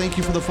Domain of Derp. Thank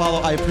you for the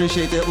follow. I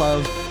appreciate it,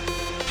 love.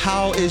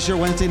 How is your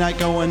Wednesday night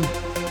going?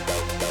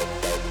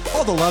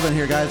 All the love in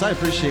here, guys. I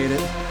appreciate it.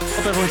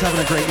 Hope everyone's having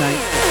a great night.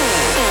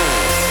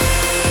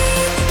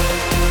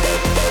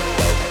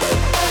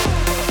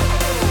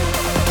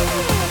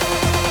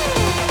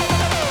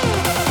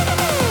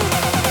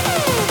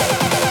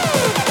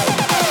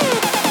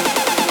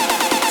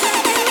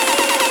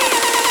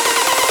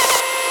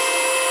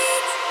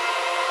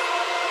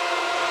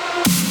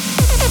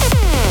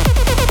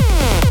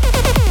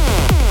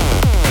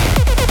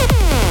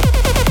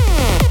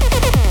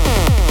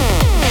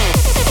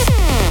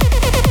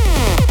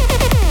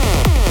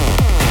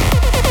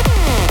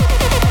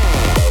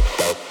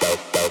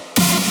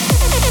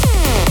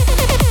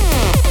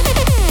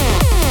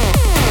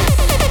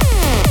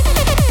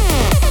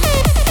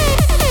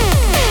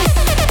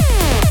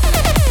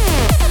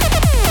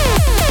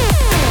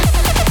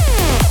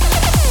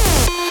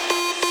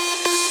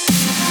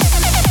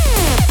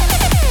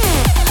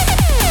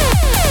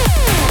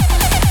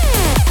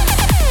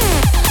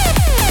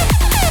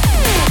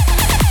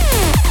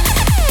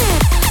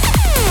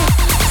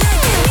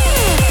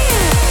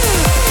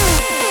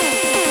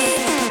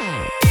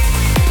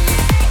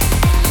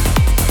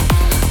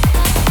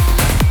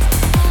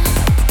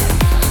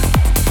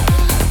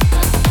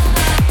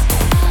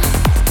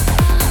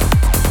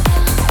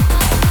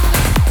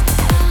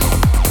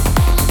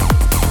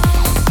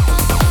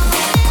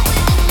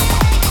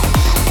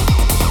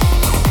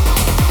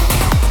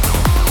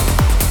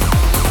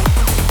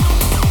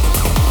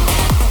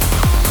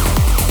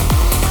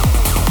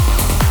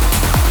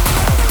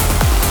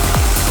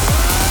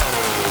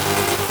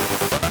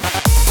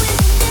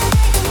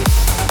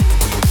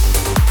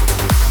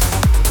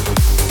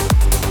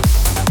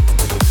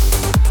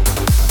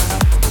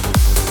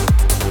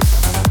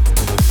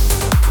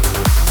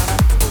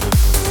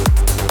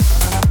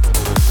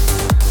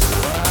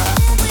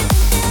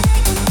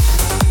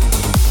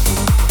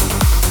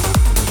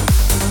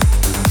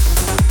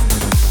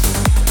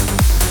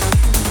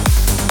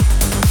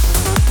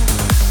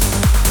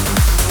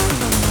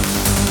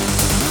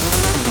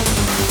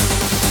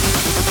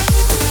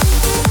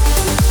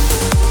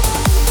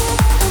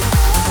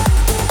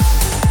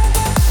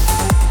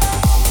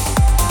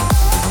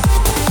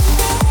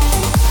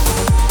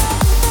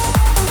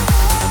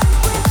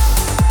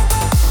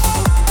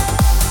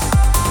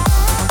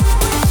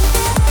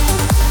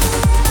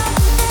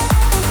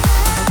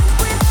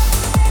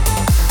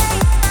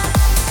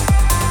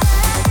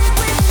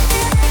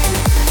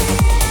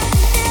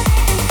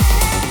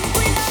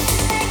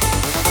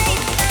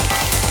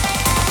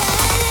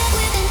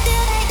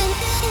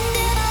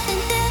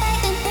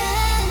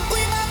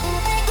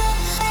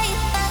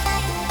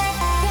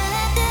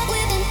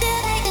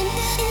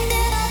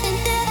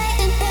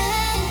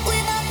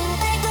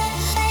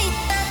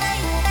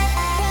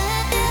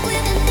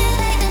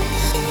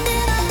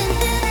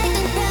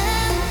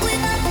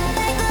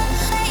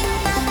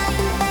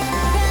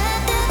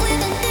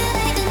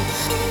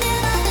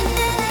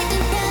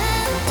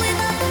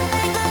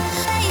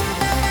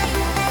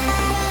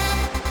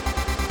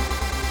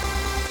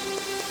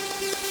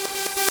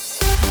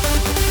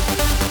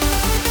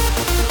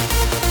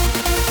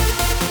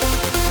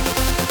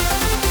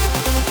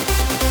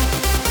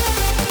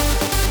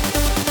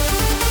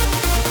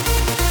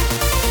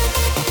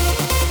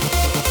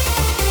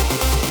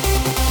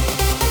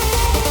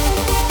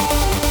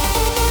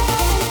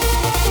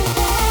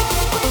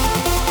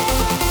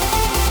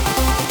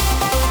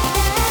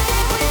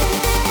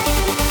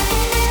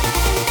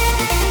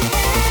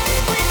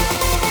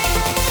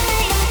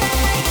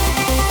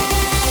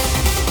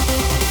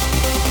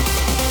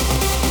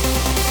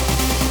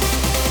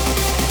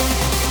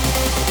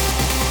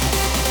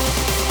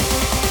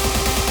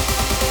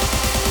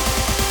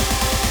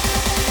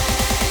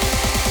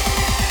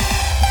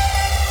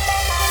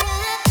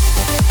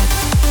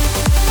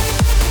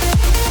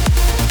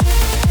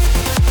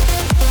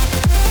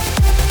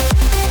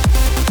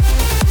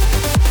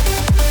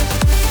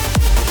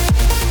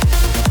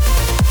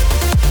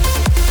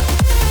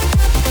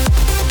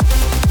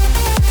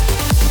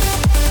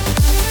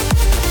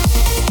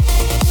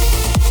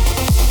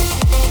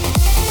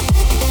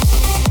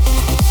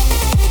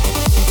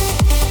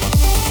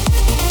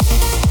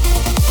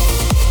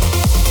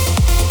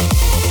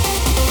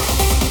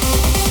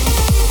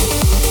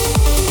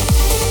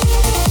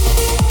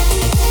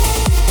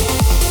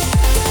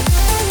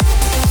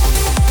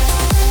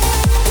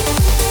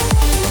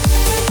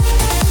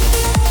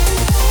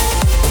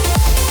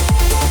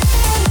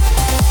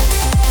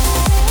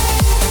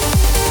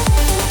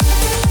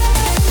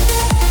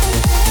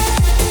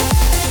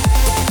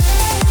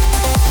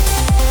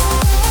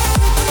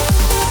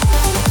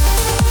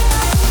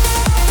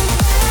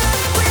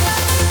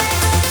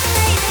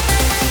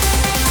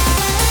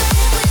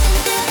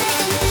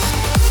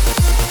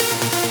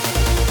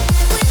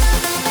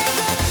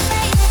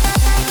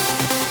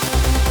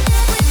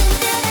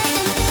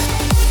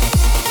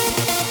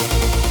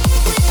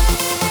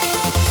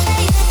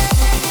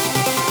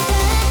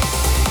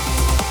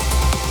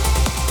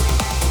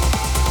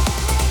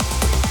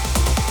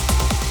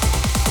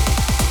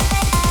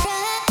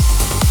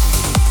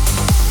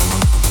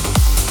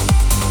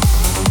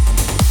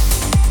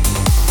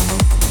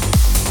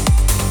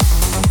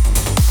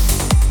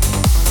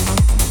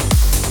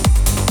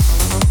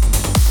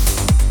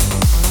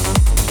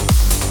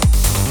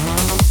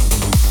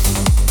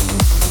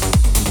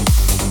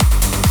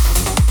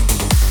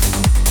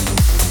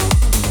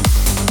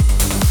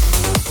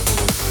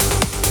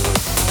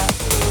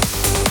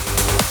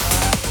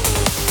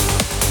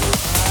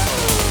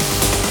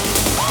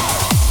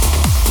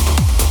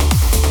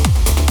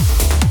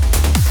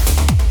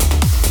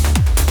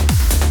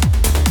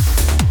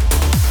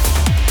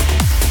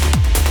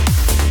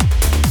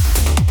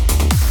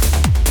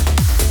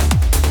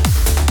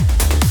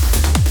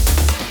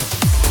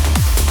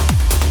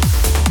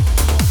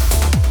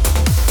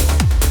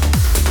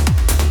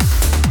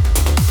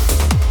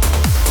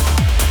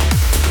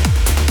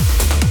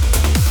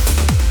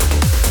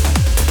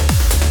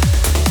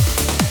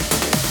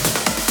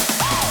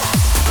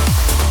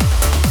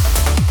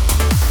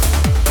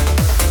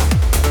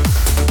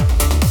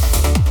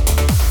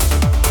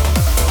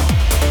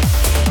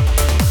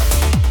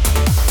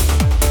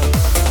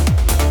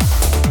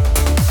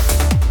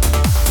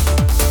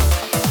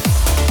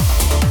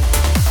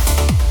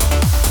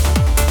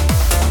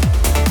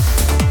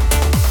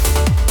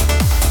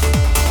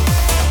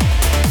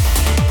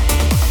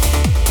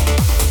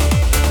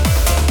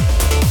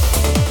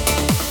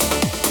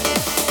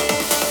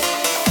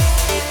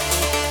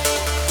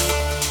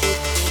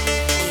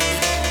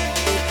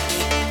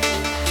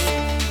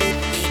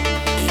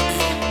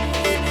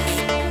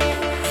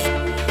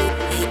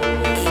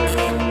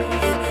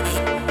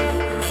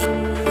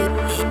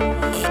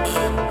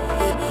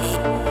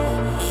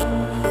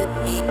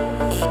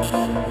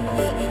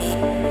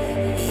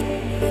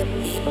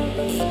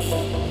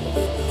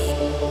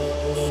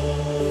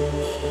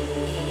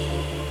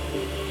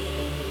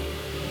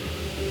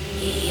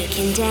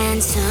 can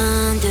dance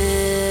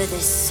under the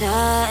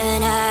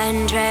sun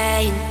and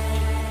rain.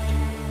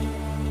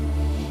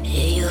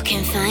 You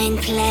can find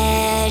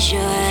pleasure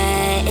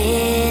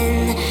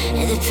in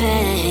the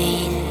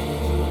pain.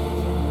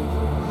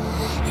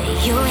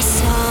 Your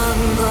song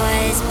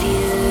was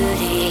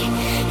beauty,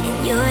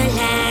 and your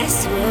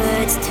last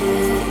words to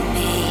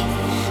me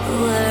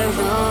were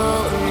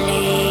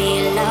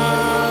only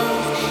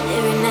love.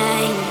 It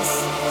remains.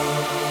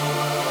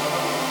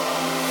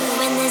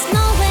 When there's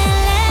nowhere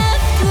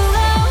left to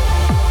go,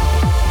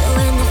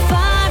 when the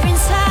fire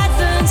inside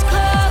burns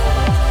cold,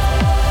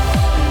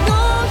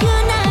 no,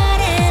 you're not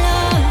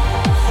alone.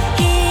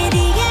 Hear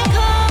the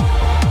echo.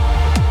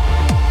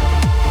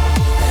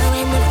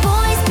 When the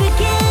voice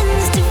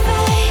begins to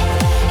fade,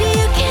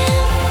 you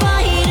can't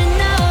fight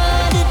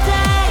another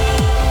day.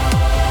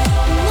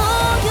 No,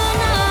 you're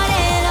not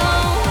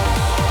alone.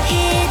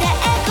 Hear the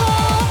echo.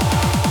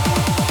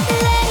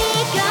 Let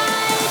it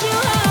guide you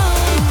home.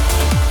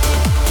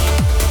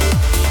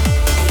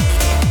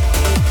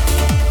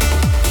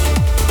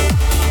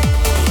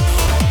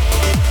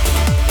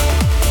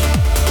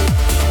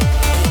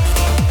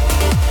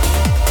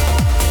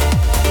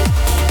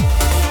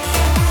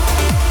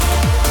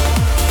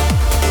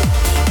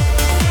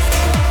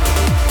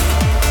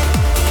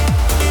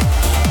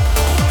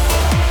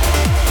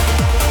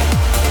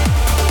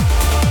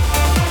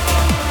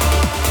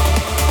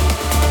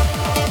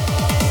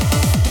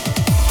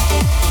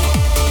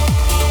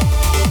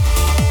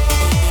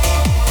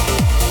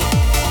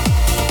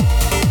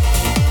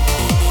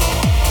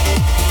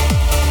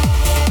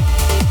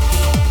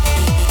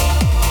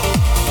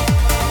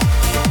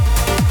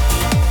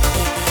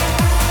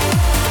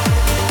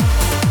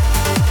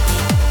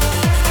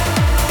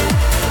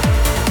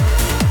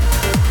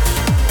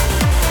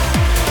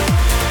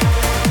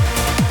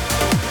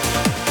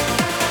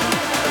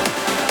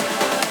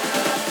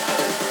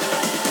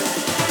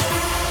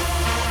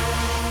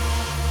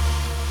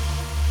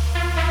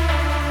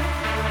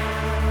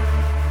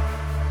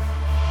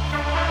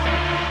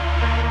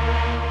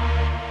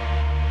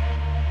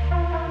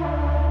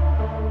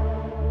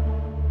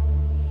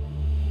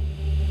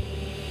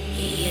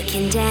 You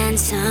can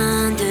dance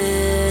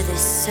under the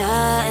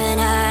sun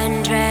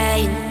and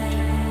rain.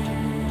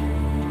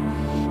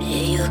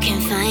 You can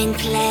find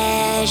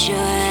pleasure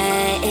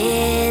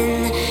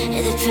in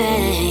the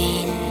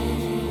pain.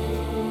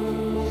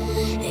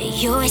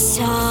 Your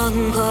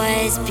song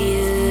was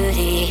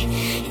beauty,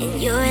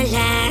 and your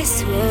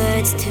last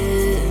words to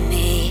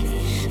me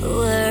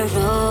were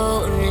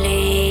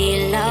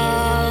only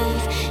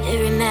love. It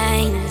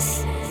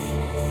remains.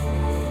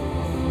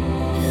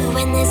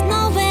 When there's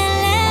nowhere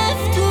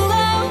left to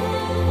go,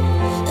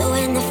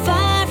 when the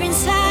fire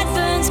inside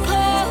burns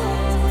cold,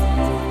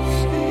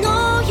 no,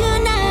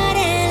 you're not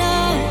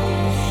alone.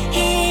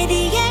 Hear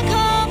the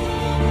echo.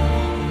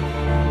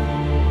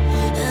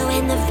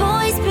 When the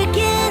voice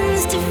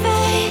begins to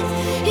fade,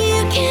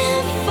 you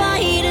can't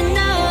fight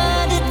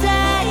another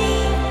day.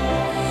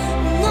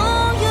 No,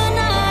 you're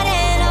not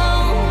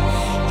alone.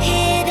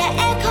 Hear the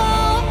echo.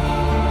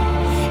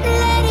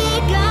 Let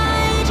it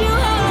guide you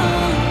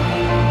home.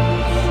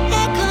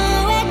 Echo,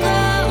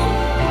 echo,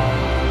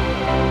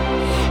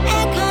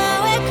 echo,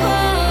 echo.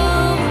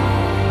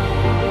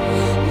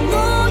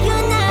 No,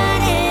 you're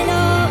not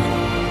alone.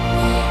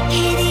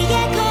 Hear the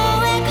echo,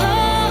 echo.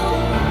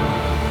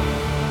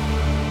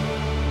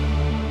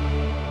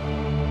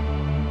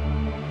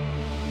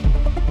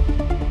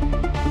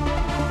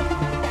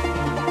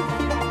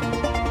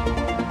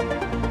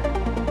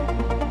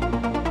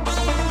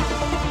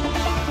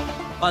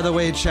 By the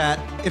way, chat,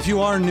 if you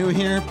are new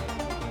here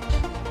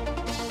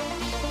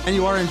and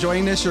you are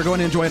enjoying this, you're going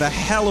to enjoy it a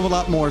hell of a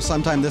lot more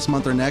sometime this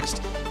month or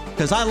next,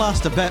 because I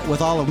lost a bet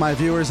with all of my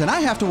viewers and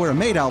I have to wear a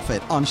maid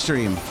outfit on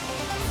stream.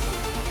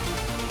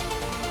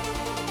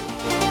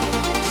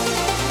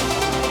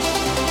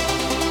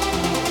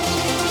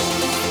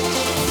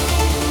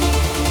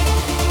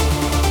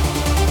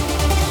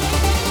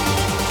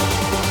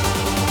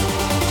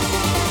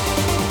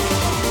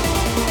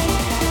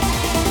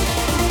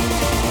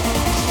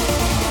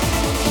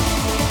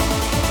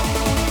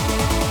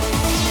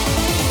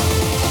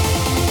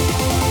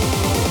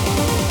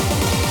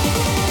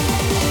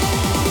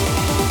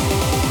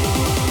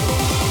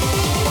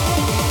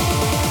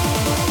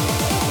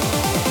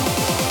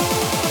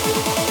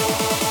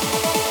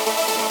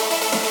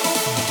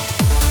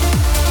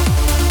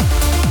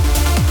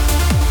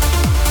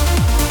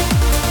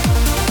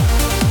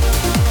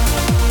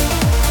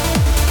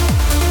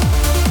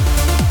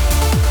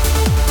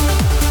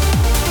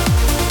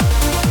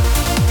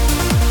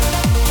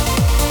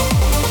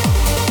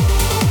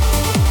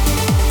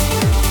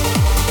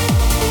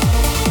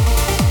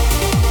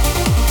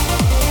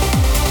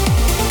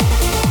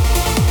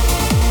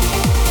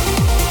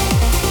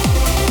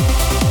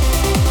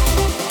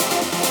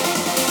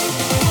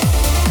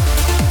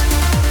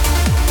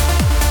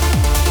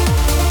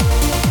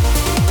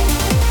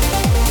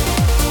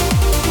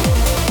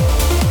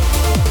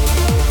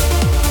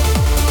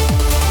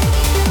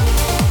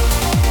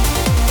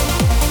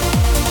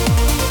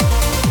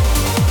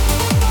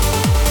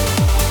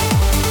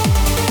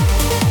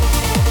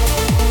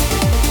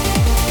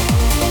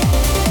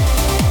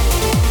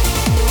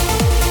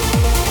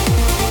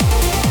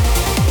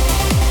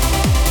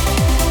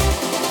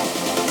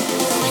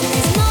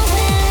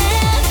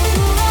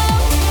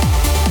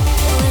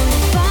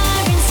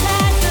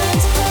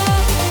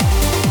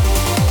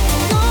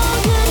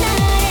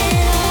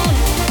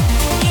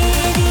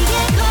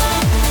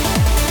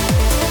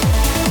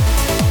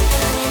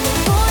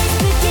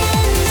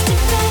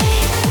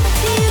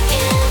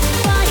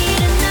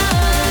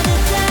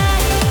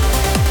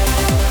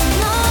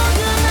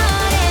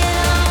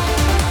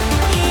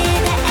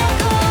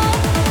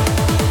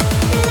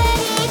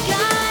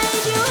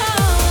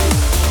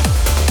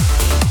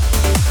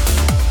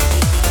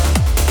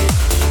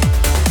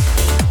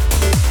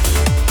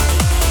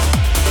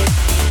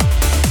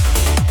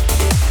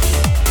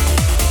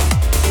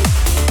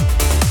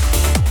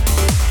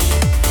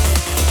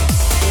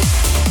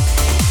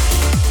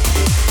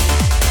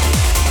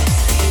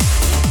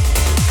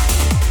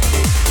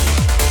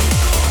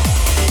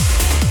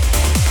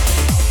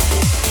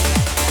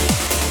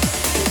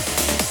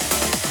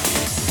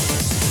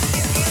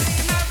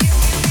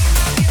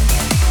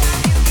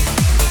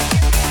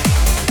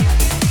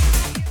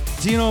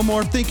 Dino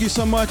Moore, thank you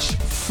so much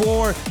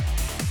for...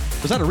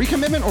 Was that a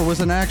recommitment or was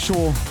it an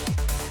actual...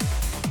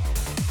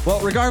 Well,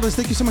 regardless,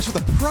 thank you so much for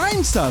the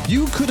Prime sub.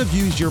 You could have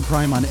used your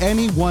Prime on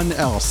anyone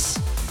else,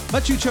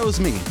 but you chose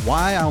me.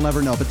 Why? I'll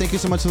never know. But thank you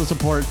so much for the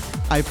support.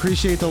 I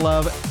appreciate the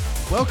love.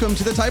 Welcome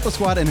to the Typo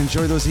Squad and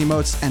enjoy those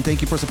emotes. And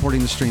thank you for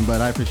supporting the stream,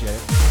 bud. I appreciate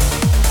it.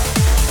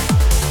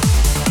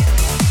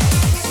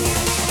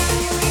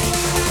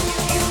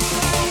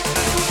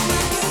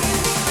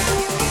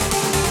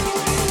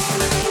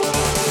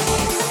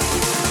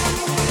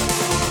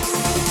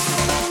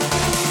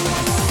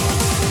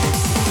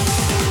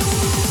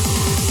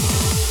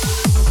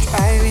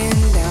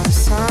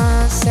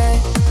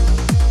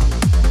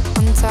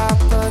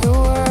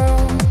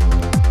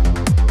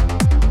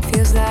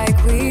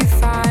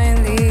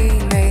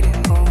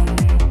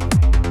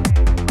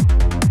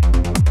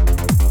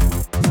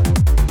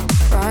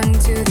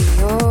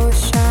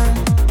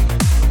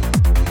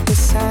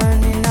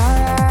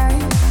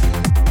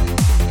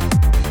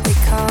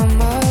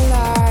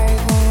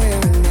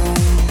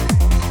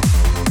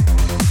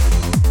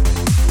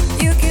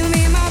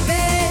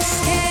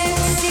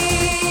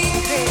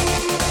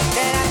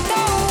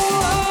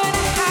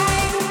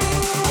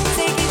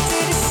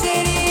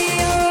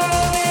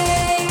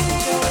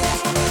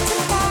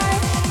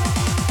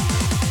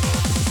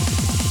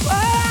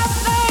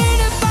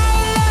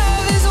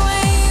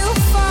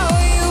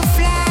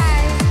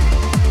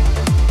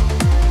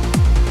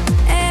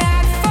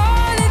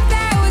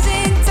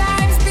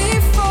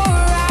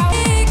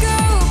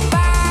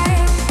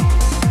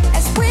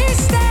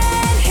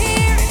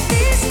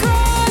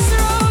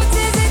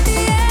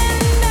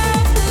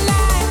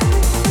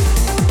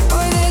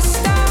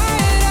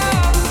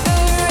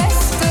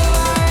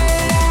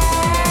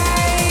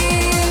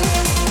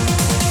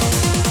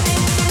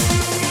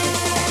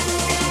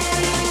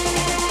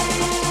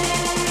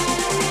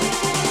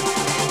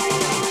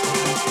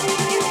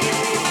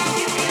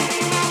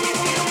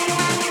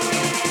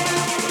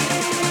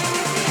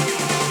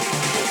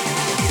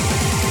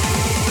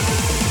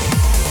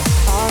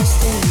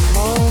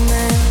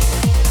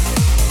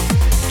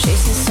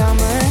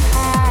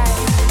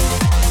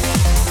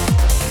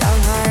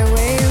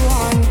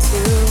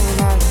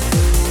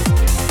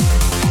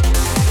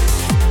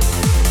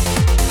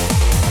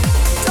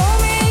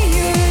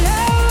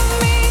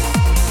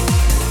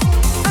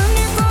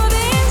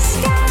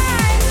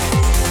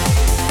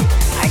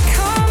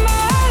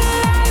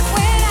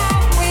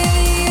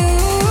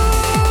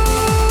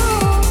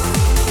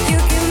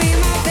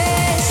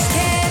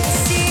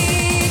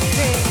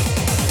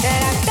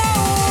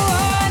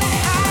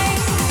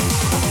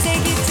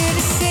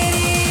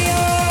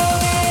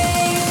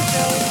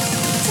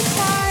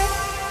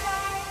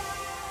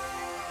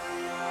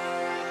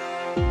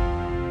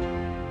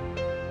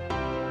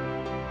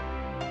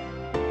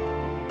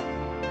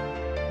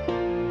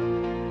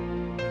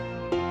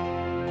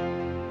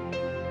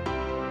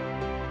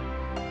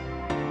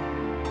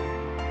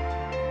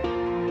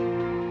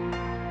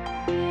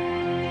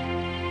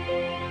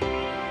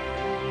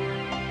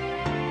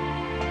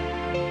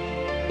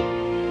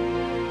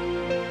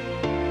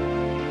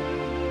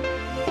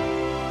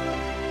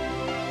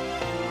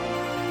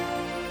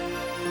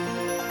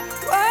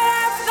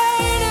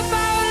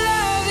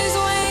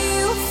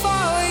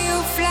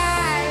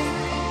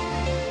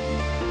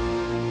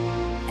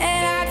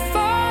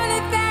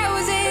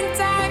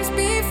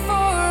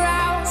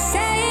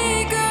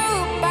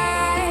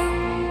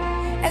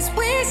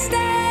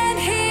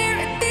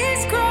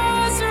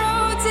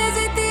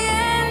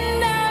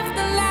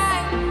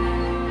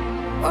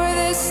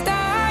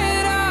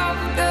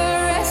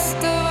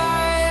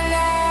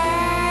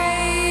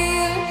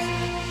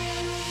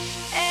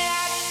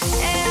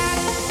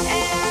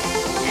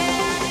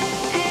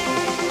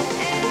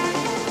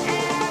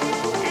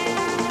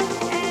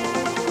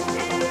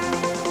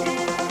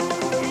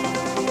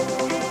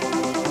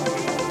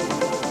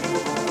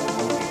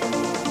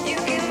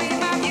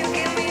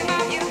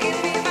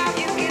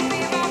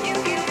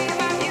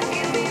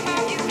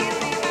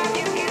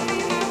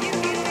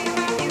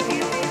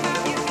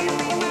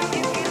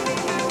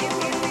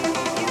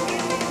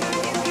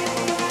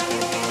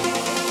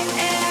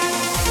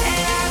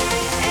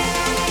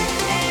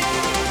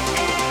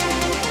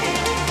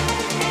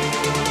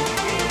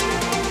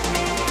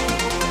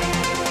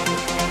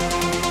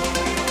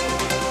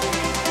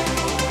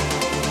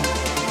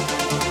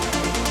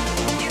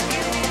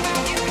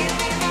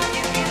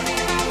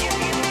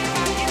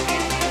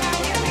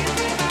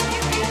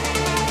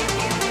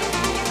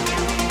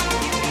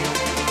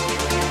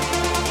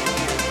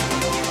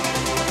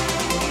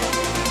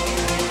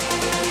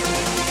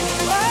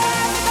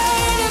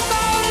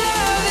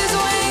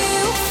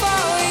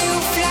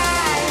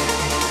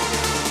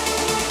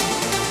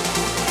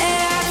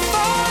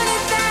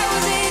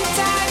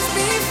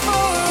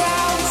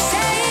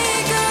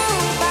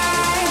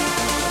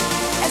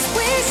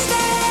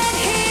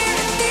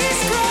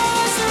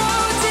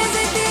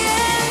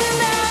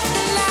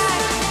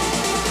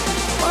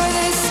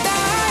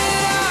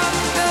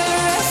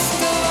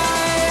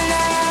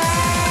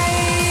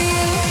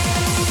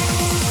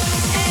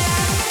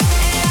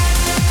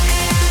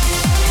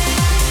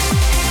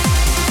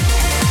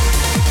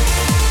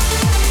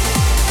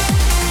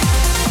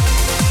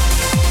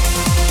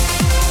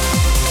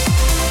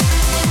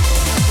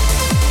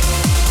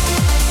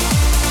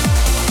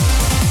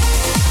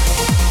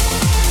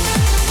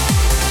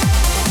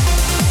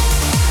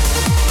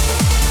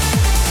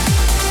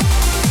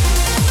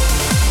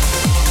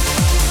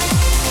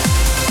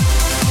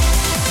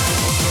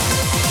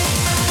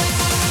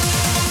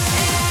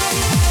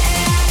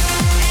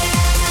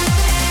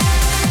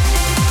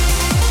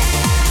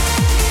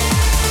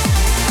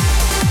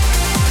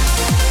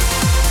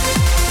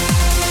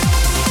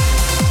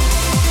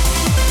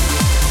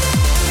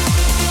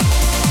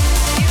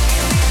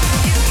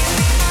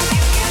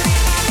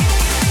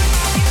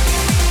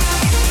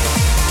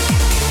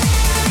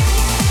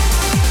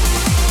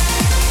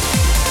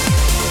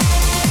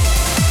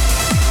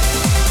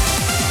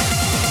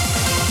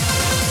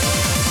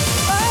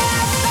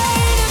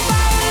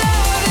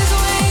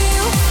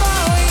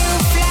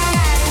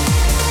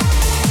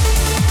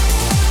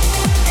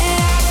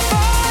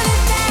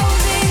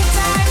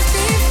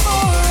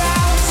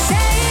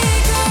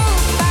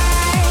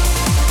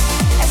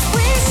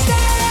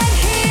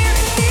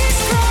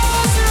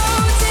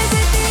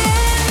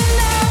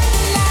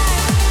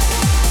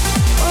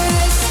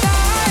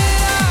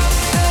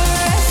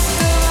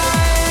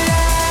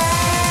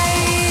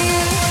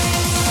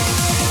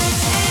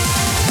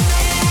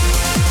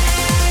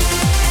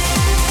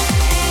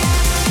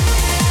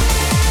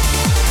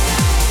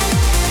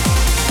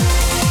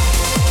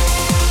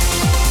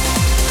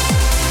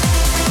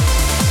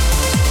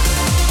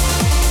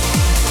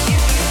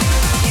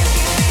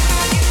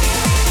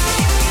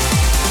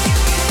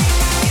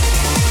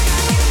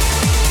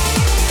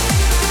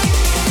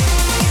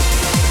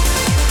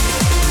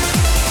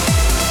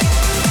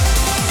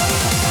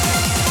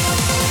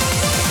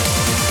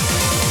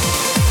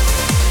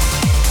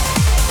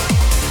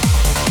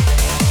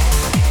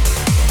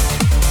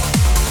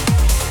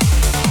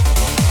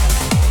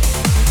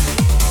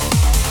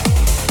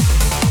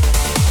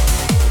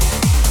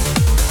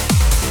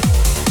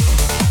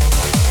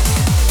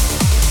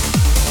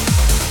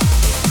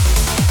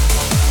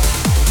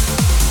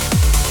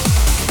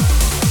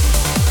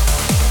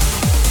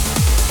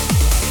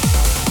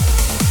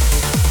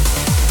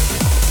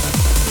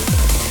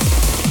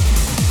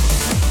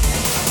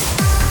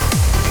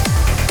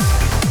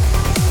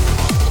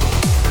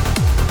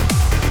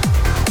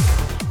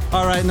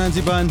 All right,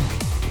 Nunzi Bun.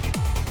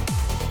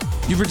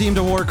 You've redeemed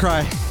a war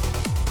cry.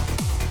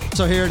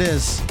 So here it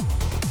is.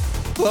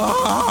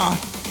 Ah!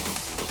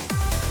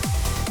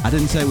 I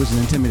didn't say it was an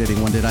intimidating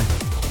one, did I?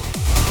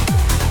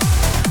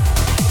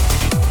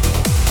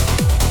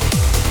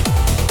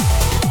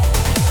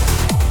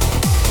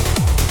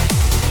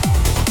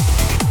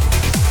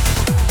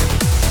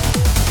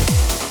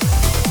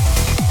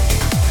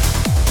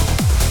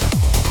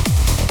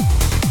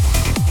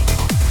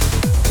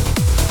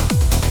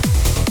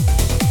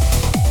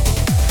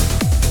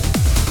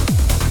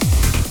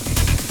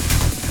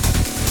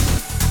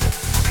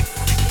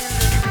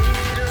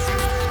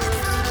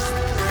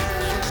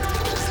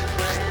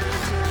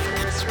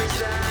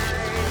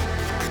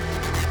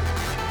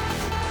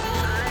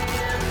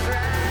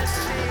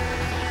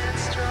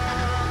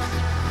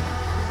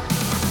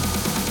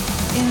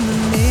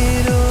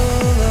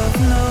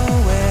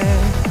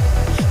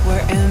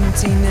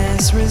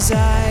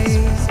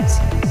 Resides.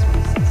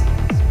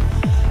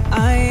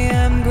 I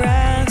am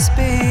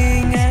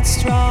grasping at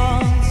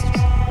straws.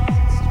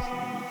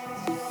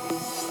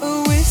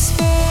 A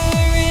whisper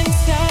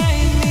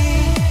inside me,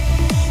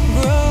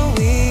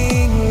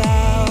 growing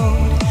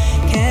loud.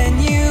 Can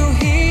you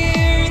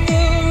hear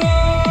the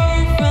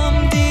roar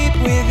from deep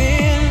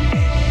within?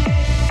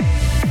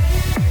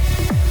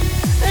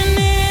 An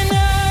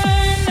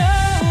inner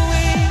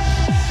knowing,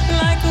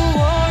 like a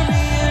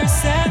warrior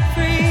set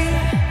free.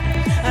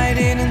 I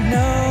didn't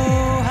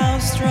know how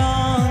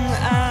strong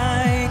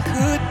I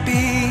could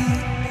be.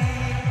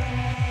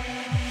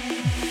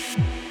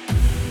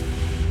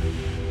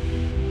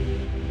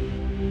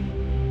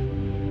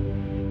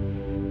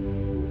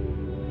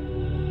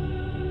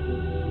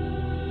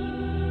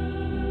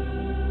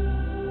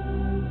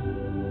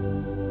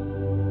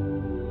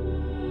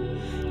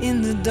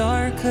 In the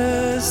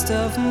darkest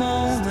of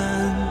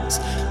moments,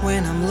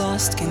 when I'm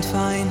lost, can't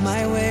find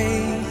my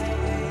way,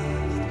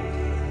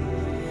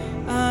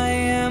 I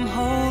am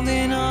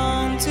holding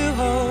on to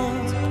hope.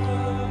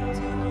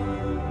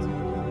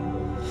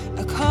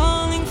 A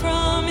calling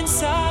from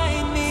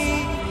inside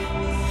me,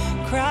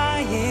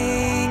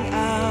 crying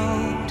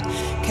out.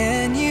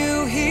 Can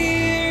you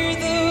hear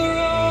the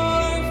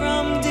roar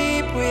from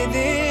deep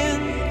within?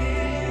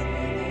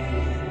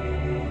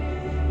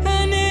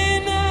 An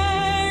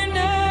inner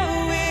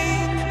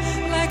knowing,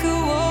 like a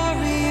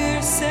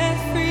warrior set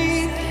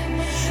free.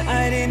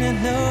 I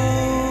didn't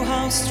know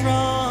how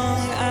strong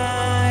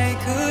I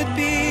could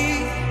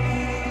be.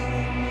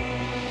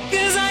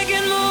 'Cause I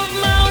can move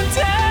mountains,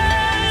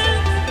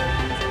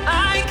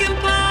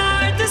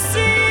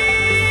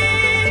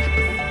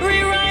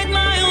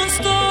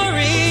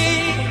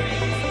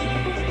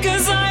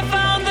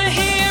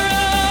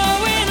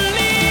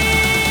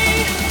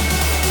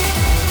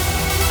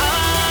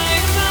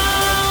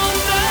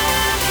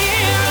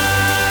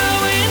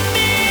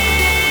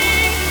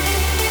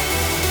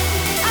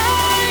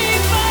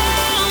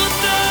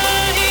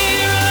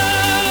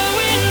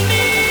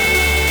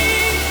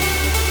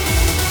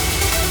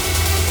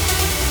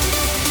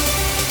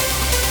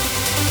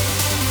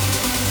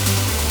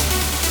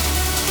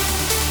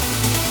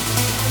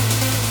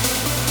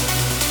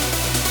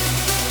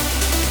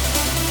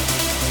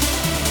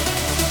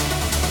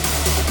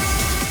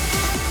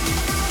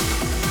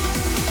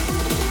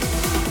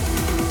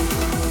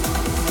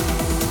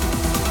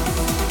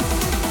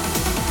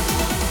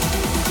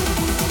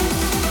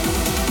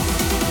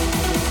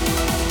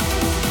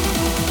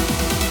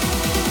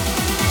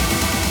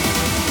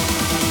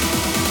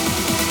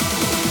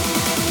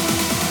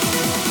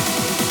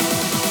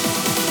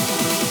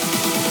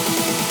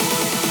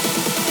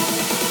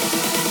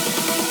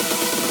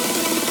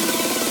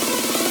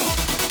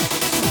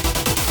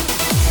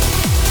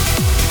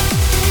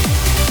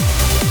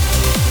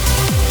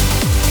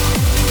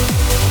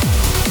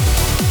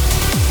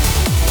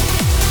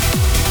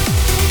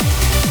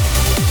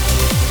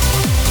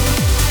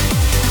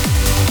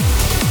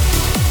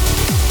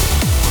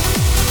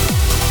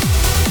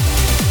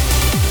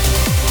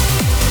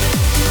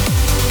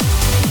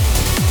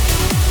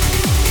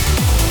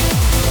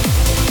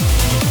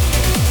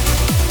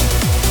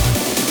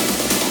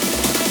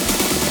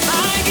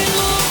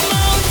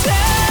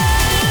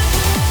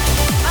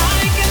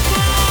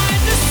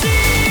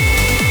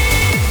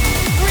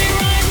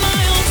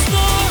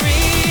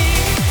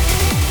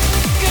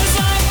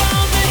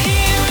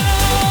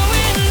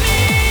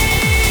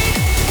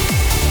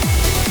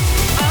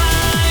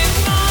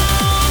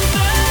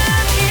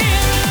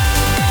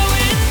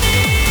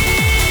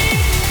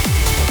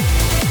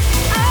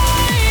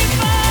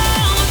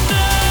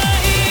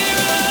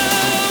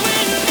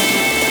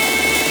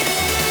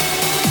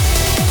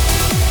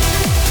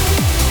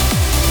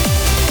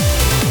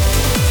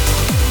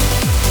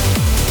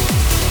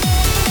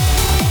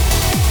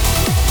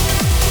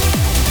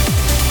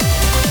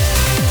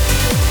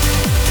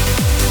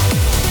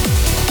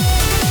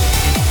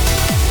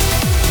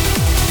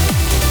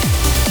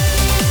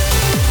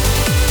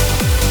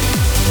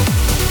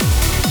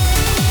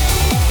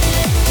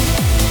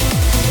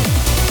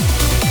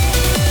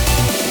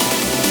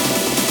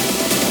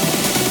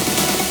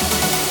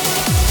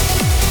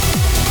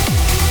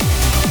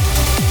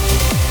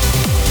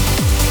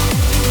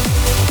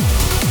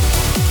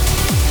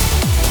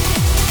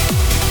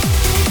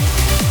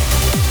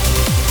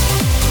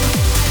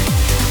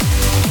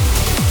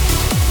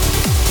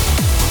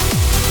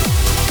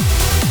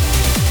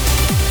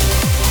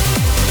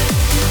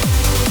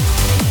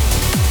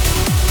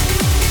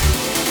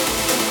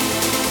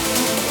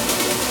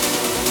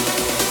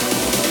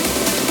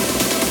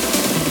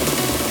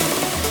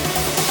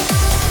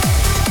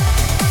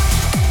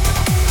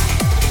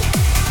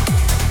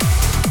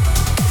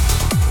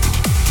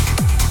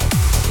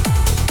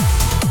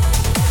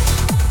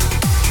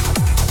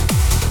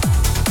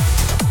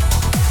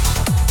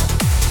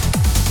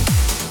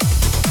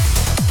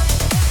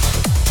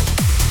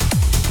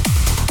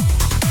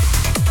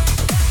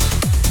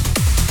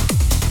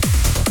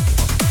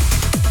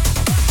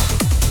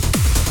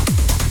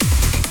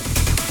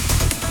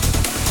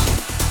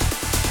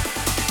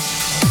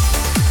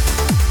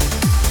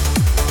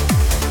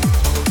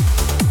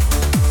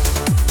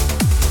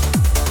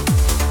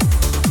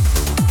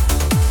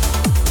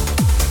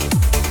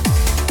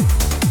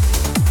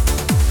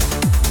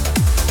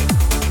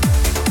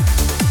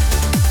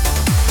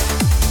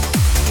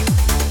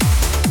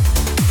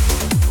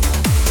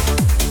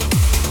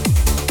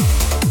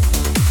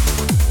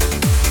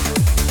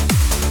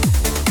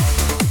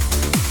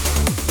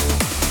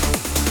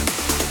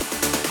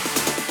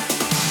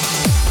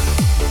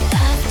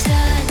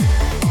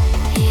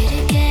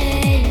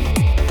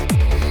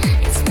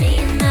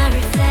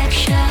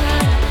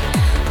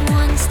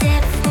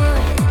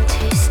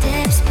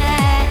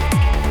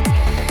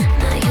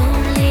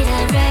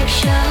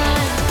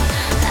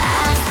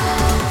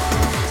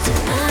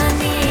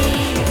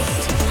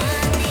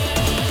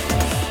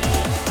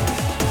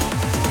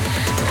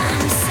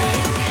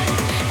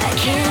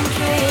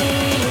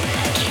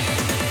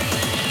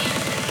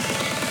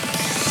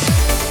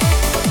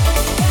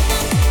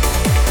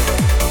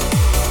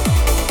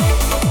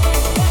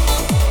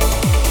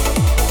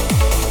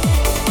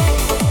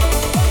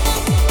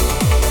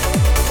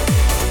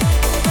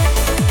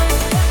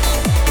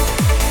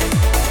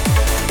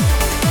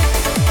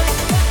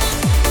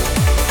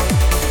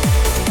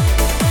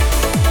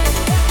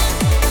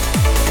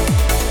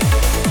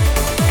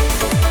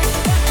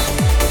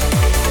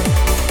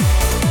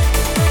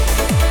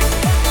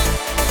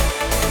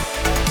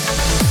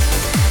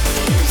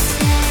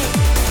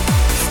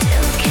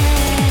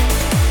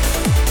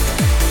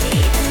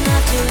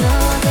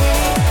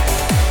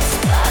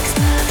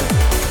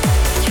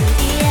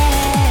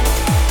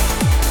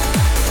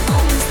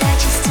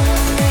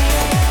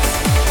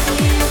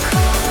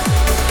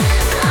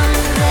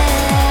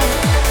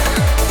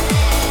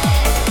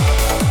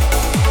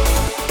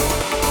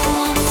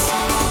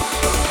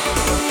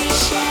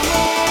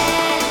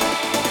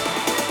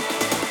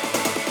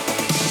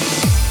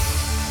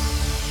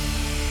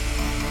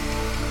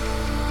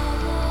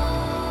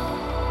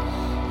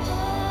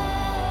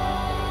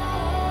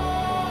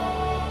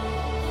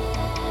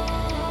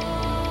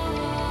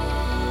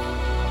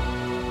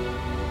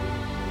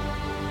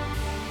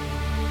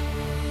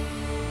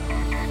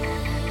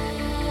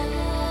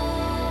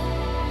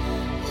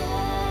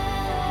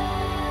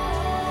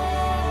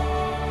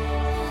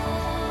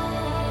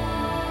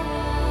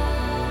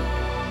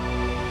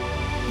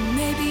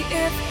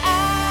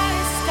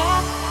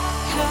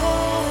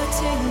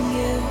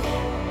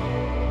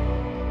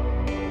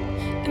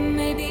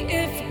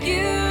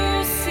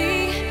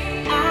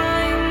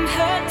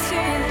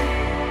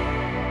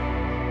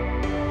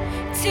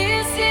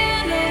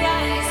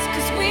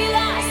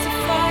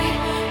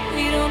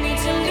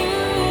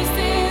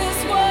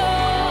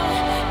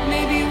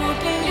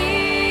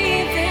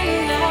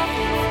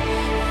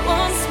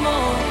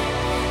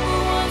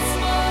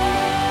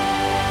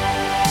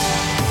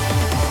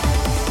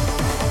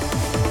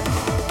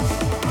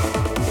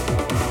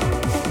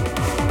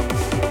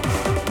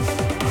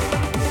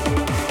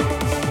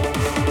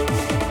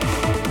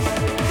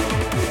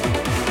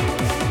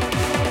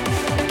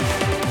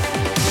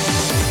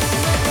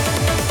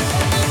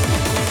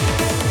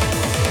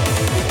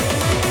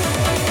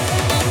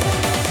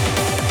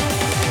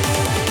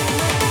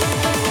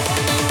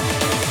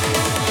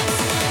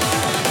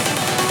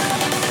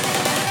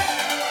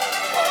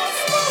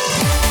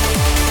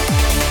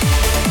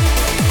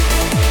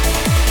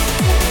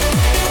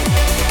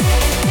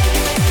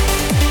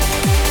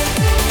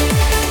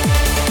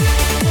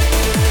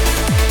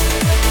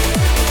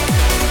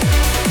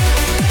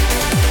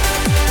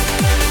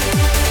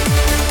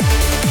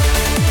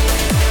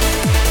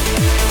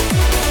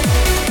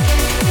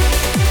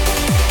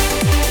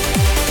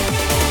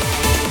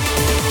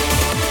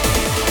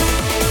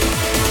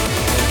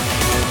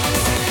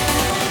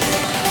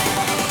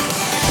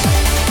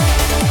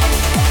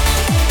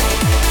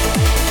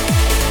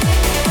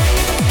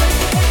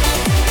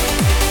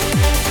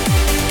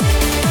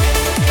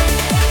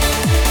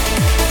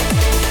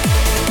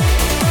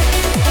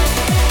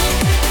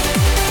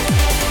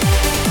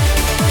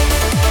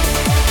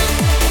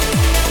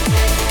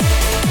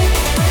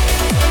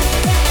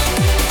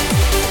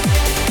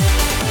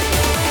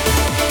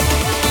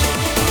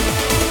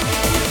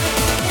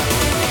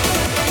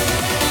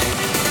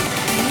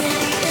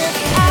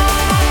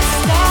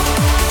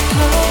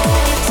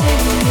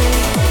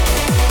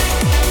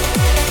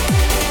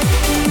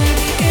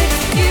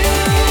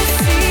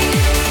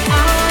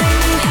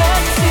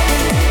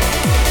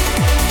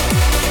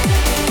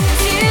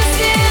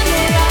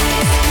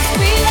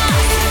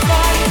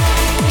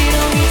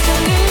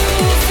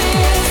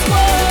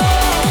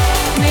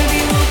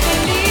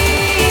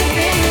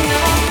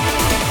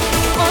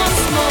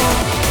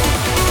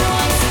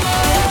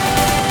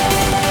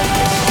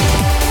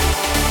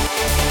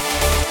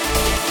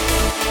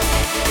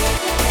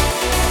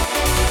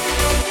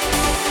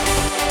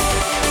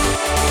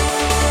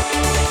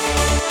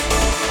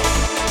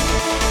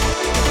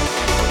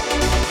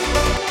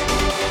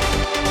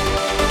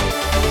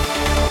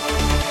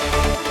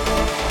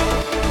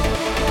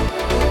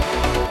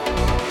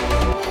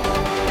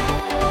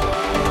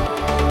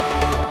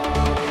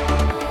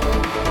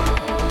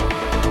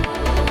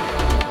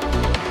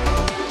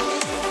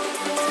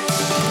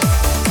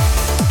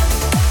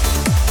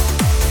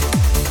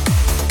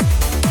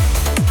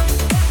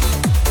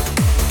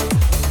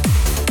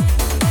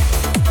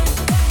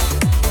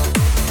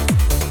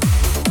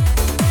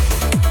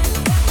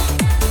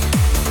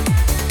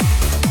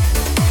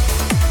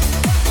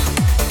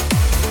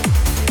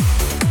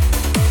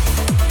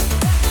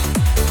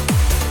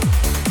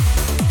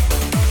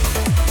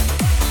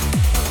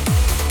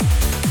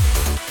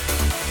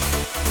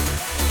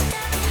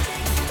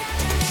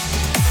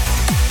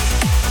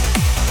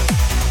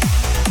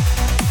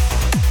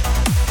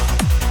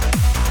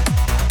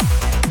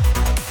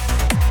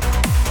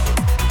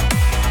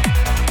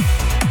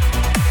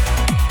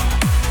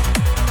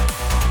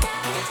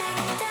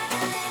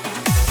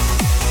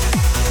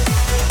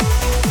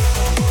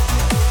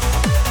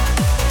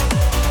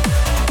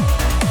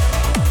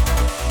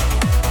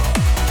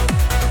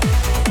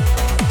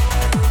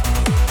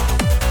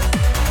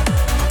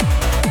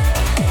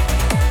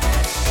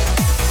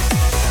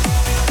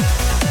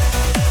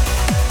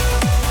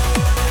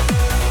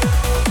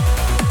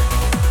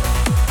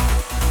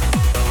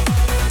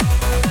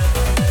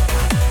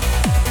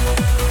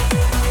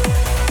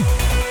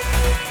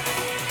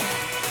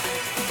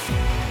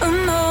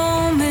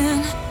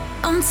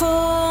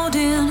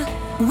 holding,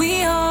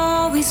 we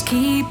always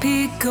keep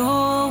it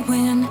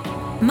going.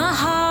 My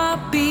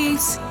heart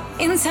beats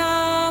in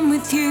time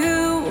with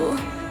you.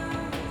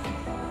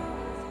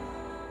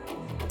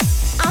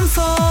 I'm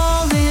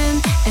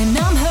falling and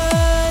I'm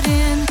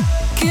hurting,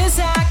 'cause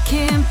I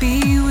can't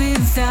be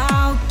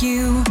without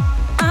you.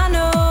 I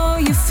know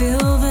you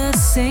feel the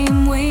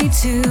same way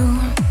too.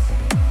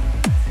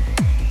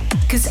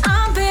 'Cause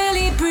I'm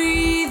barely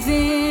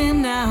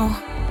breathing now.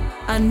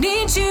 I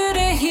need you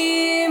to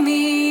hear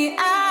me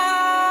out.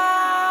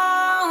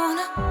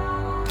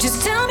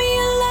 Just tell me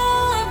you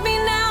love me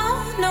now,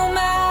 no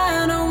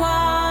matter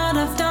what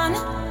I've done.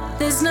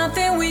 There's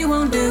nothing we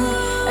won't do.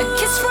 A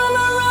kiss from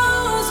a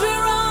rose,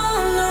 we're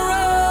on the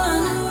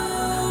run.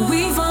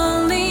 We've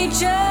only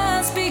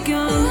just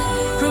begun.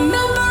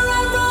 Remember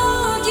I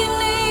wrote your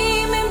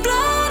name in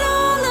blood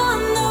all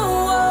on the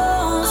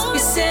walls.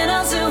 You said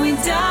until we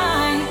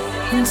die,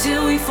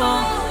 until we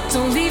fall,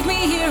 don't leave me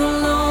here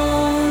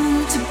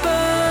alone to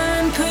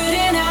burn,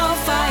 putting out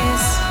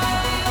fires.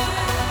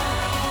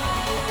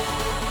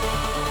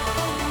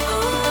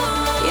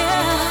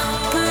 Yeah,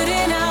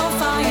 putting out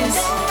fires.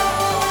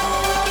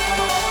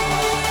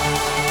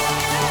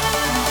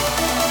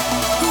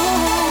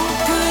 Ooh,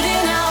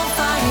 putting out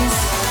fires.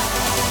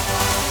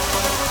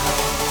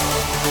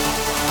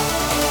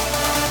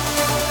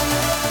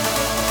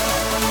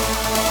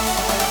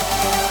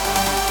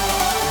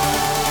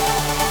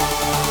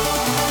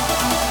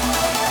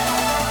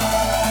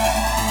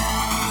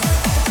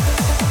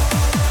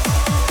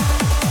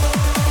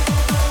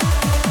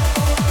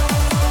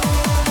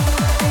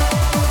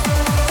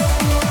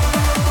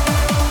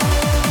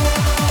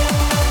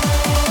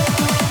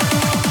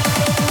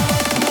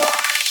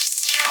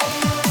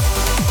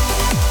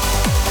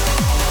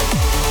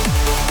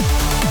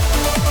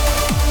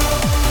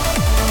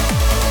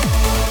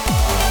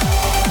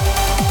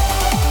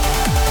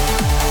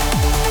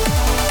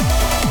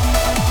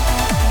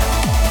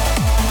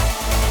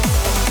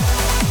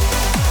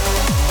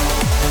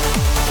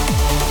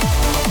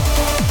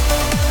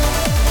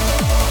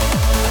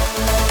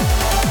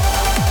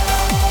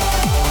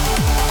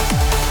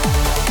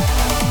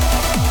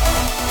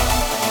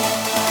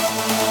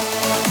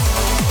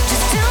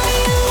 Just tell me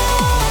you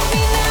love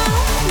me now,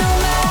 no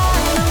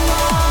matter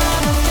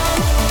what I've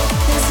done.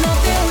 There's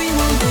nothing we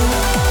won't do.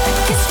 A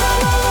kiss from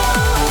a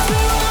rose,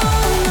 we're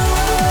on the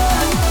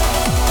run.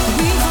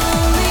 We've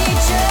only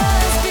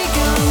just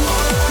begun.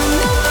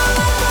 Remember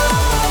I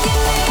wrote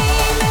your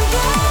name in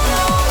blood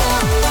all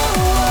on the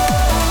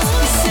walls.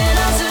 We said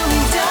until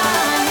we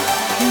die,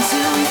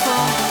 until we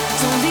fall,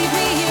 don't leave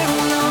me here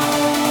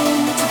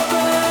alone to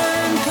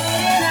burn,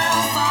 putting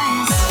out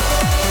fires.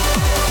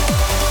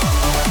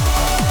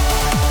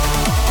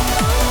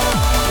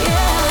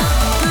 Yeah,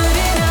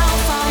 putting out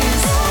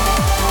fires.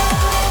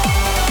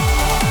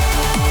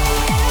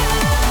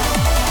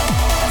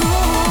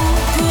 Ooh,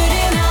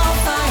 putting out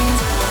fires.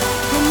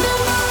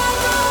 Remember I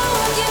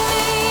wrote your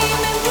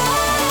name in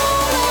blood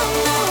all on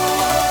the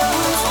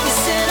walls. We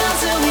said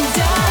until we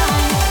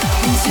die,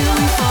 until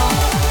we fall,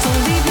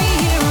 don't leave me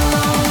here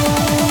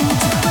alone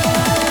to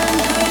burn,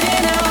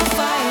 putting out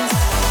fires.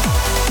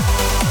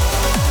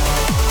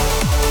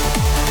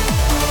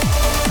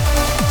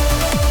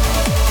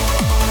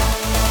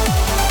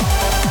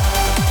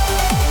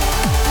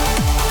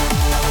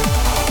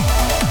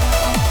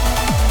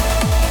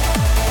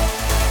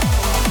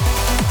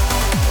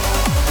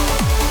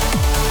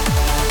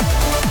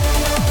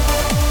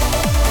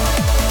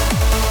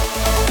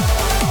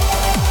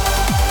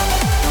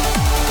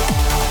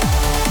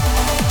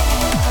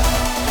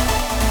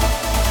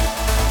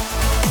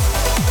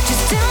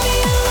 Just tell me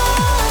you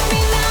love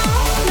me now,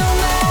 no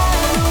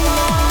matter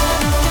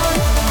what I've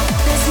done.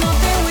 There's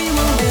nothing we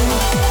won't do.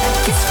 A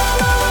kiss from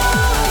a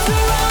rose,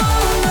 we're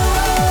on the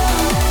run.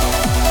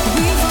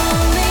 We've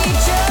only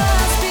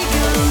just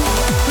begun.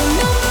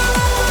 Remember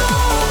I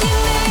wrote your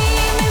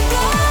name in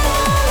blood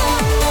all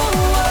on the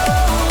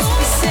walls.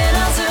 We said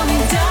until we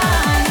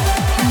die,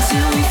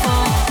 until we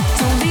fall,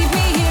 don't leave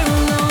me here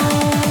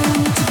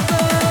alone to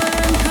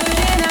burn,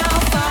 putting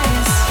out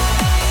fires.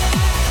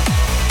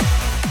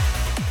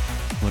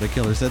 What a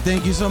killer set.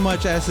 Thank you so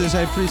much, Estes.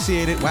 I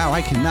appreciate it. Wow,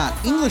 I cannot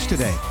English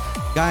today.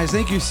 Guys,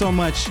 thank you so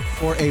much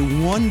for a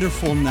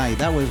wonderful night.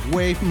 That was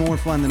way more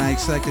fun than I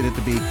expected it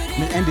to be.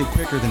 And it ended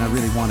quicker than I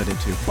really wanted it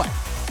to. But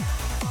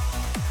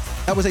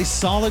that was a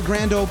solid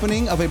grand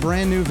opening of a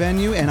brand new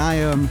venue, and I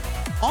am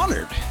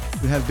honored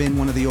to have been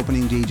one of the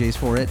opening DJs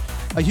for it.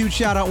 A huge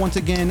shout out once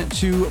again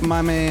to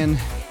my man.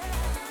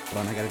 Hold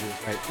on, I gotta do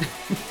this right.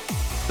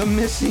 The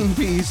missing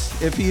piece,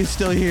 if he is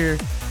still here.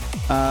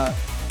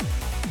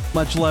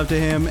 Much love to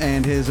him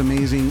and his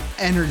amazing,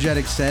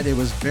 energetic set. It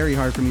was very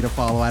hard for me to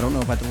follow. I don't know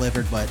if I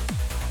delivered, but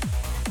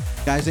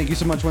guys, thank you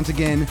so much once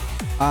again.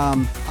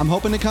 I'm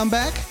hoping to come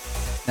back.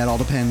 That all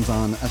depends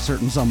on a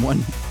certain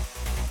someone.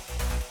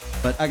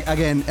 But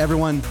again,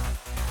 everyone,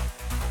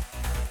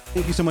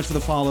 thank you so much for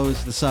the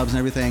follows, the subs, and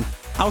everything.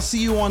 I'll see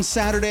you on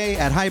Saturday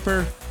at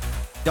Hyper.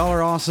 Y'all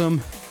are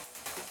awesome.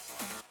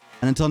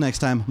 And until next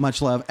time,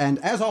 much love. And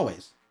as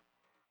always,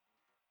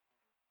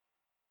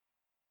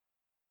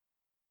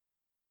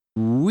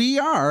 we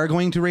are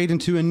going to raid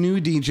into a new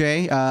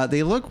DJ.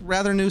 They look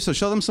rather new, so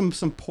show them some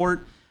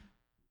support.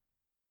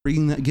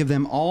 Give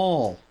them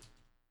all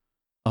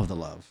of the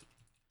love.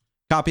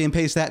 Copy and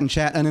paste that in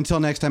chat. And until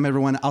next time,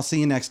 everyone, I'll see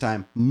you next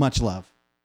time. Much love.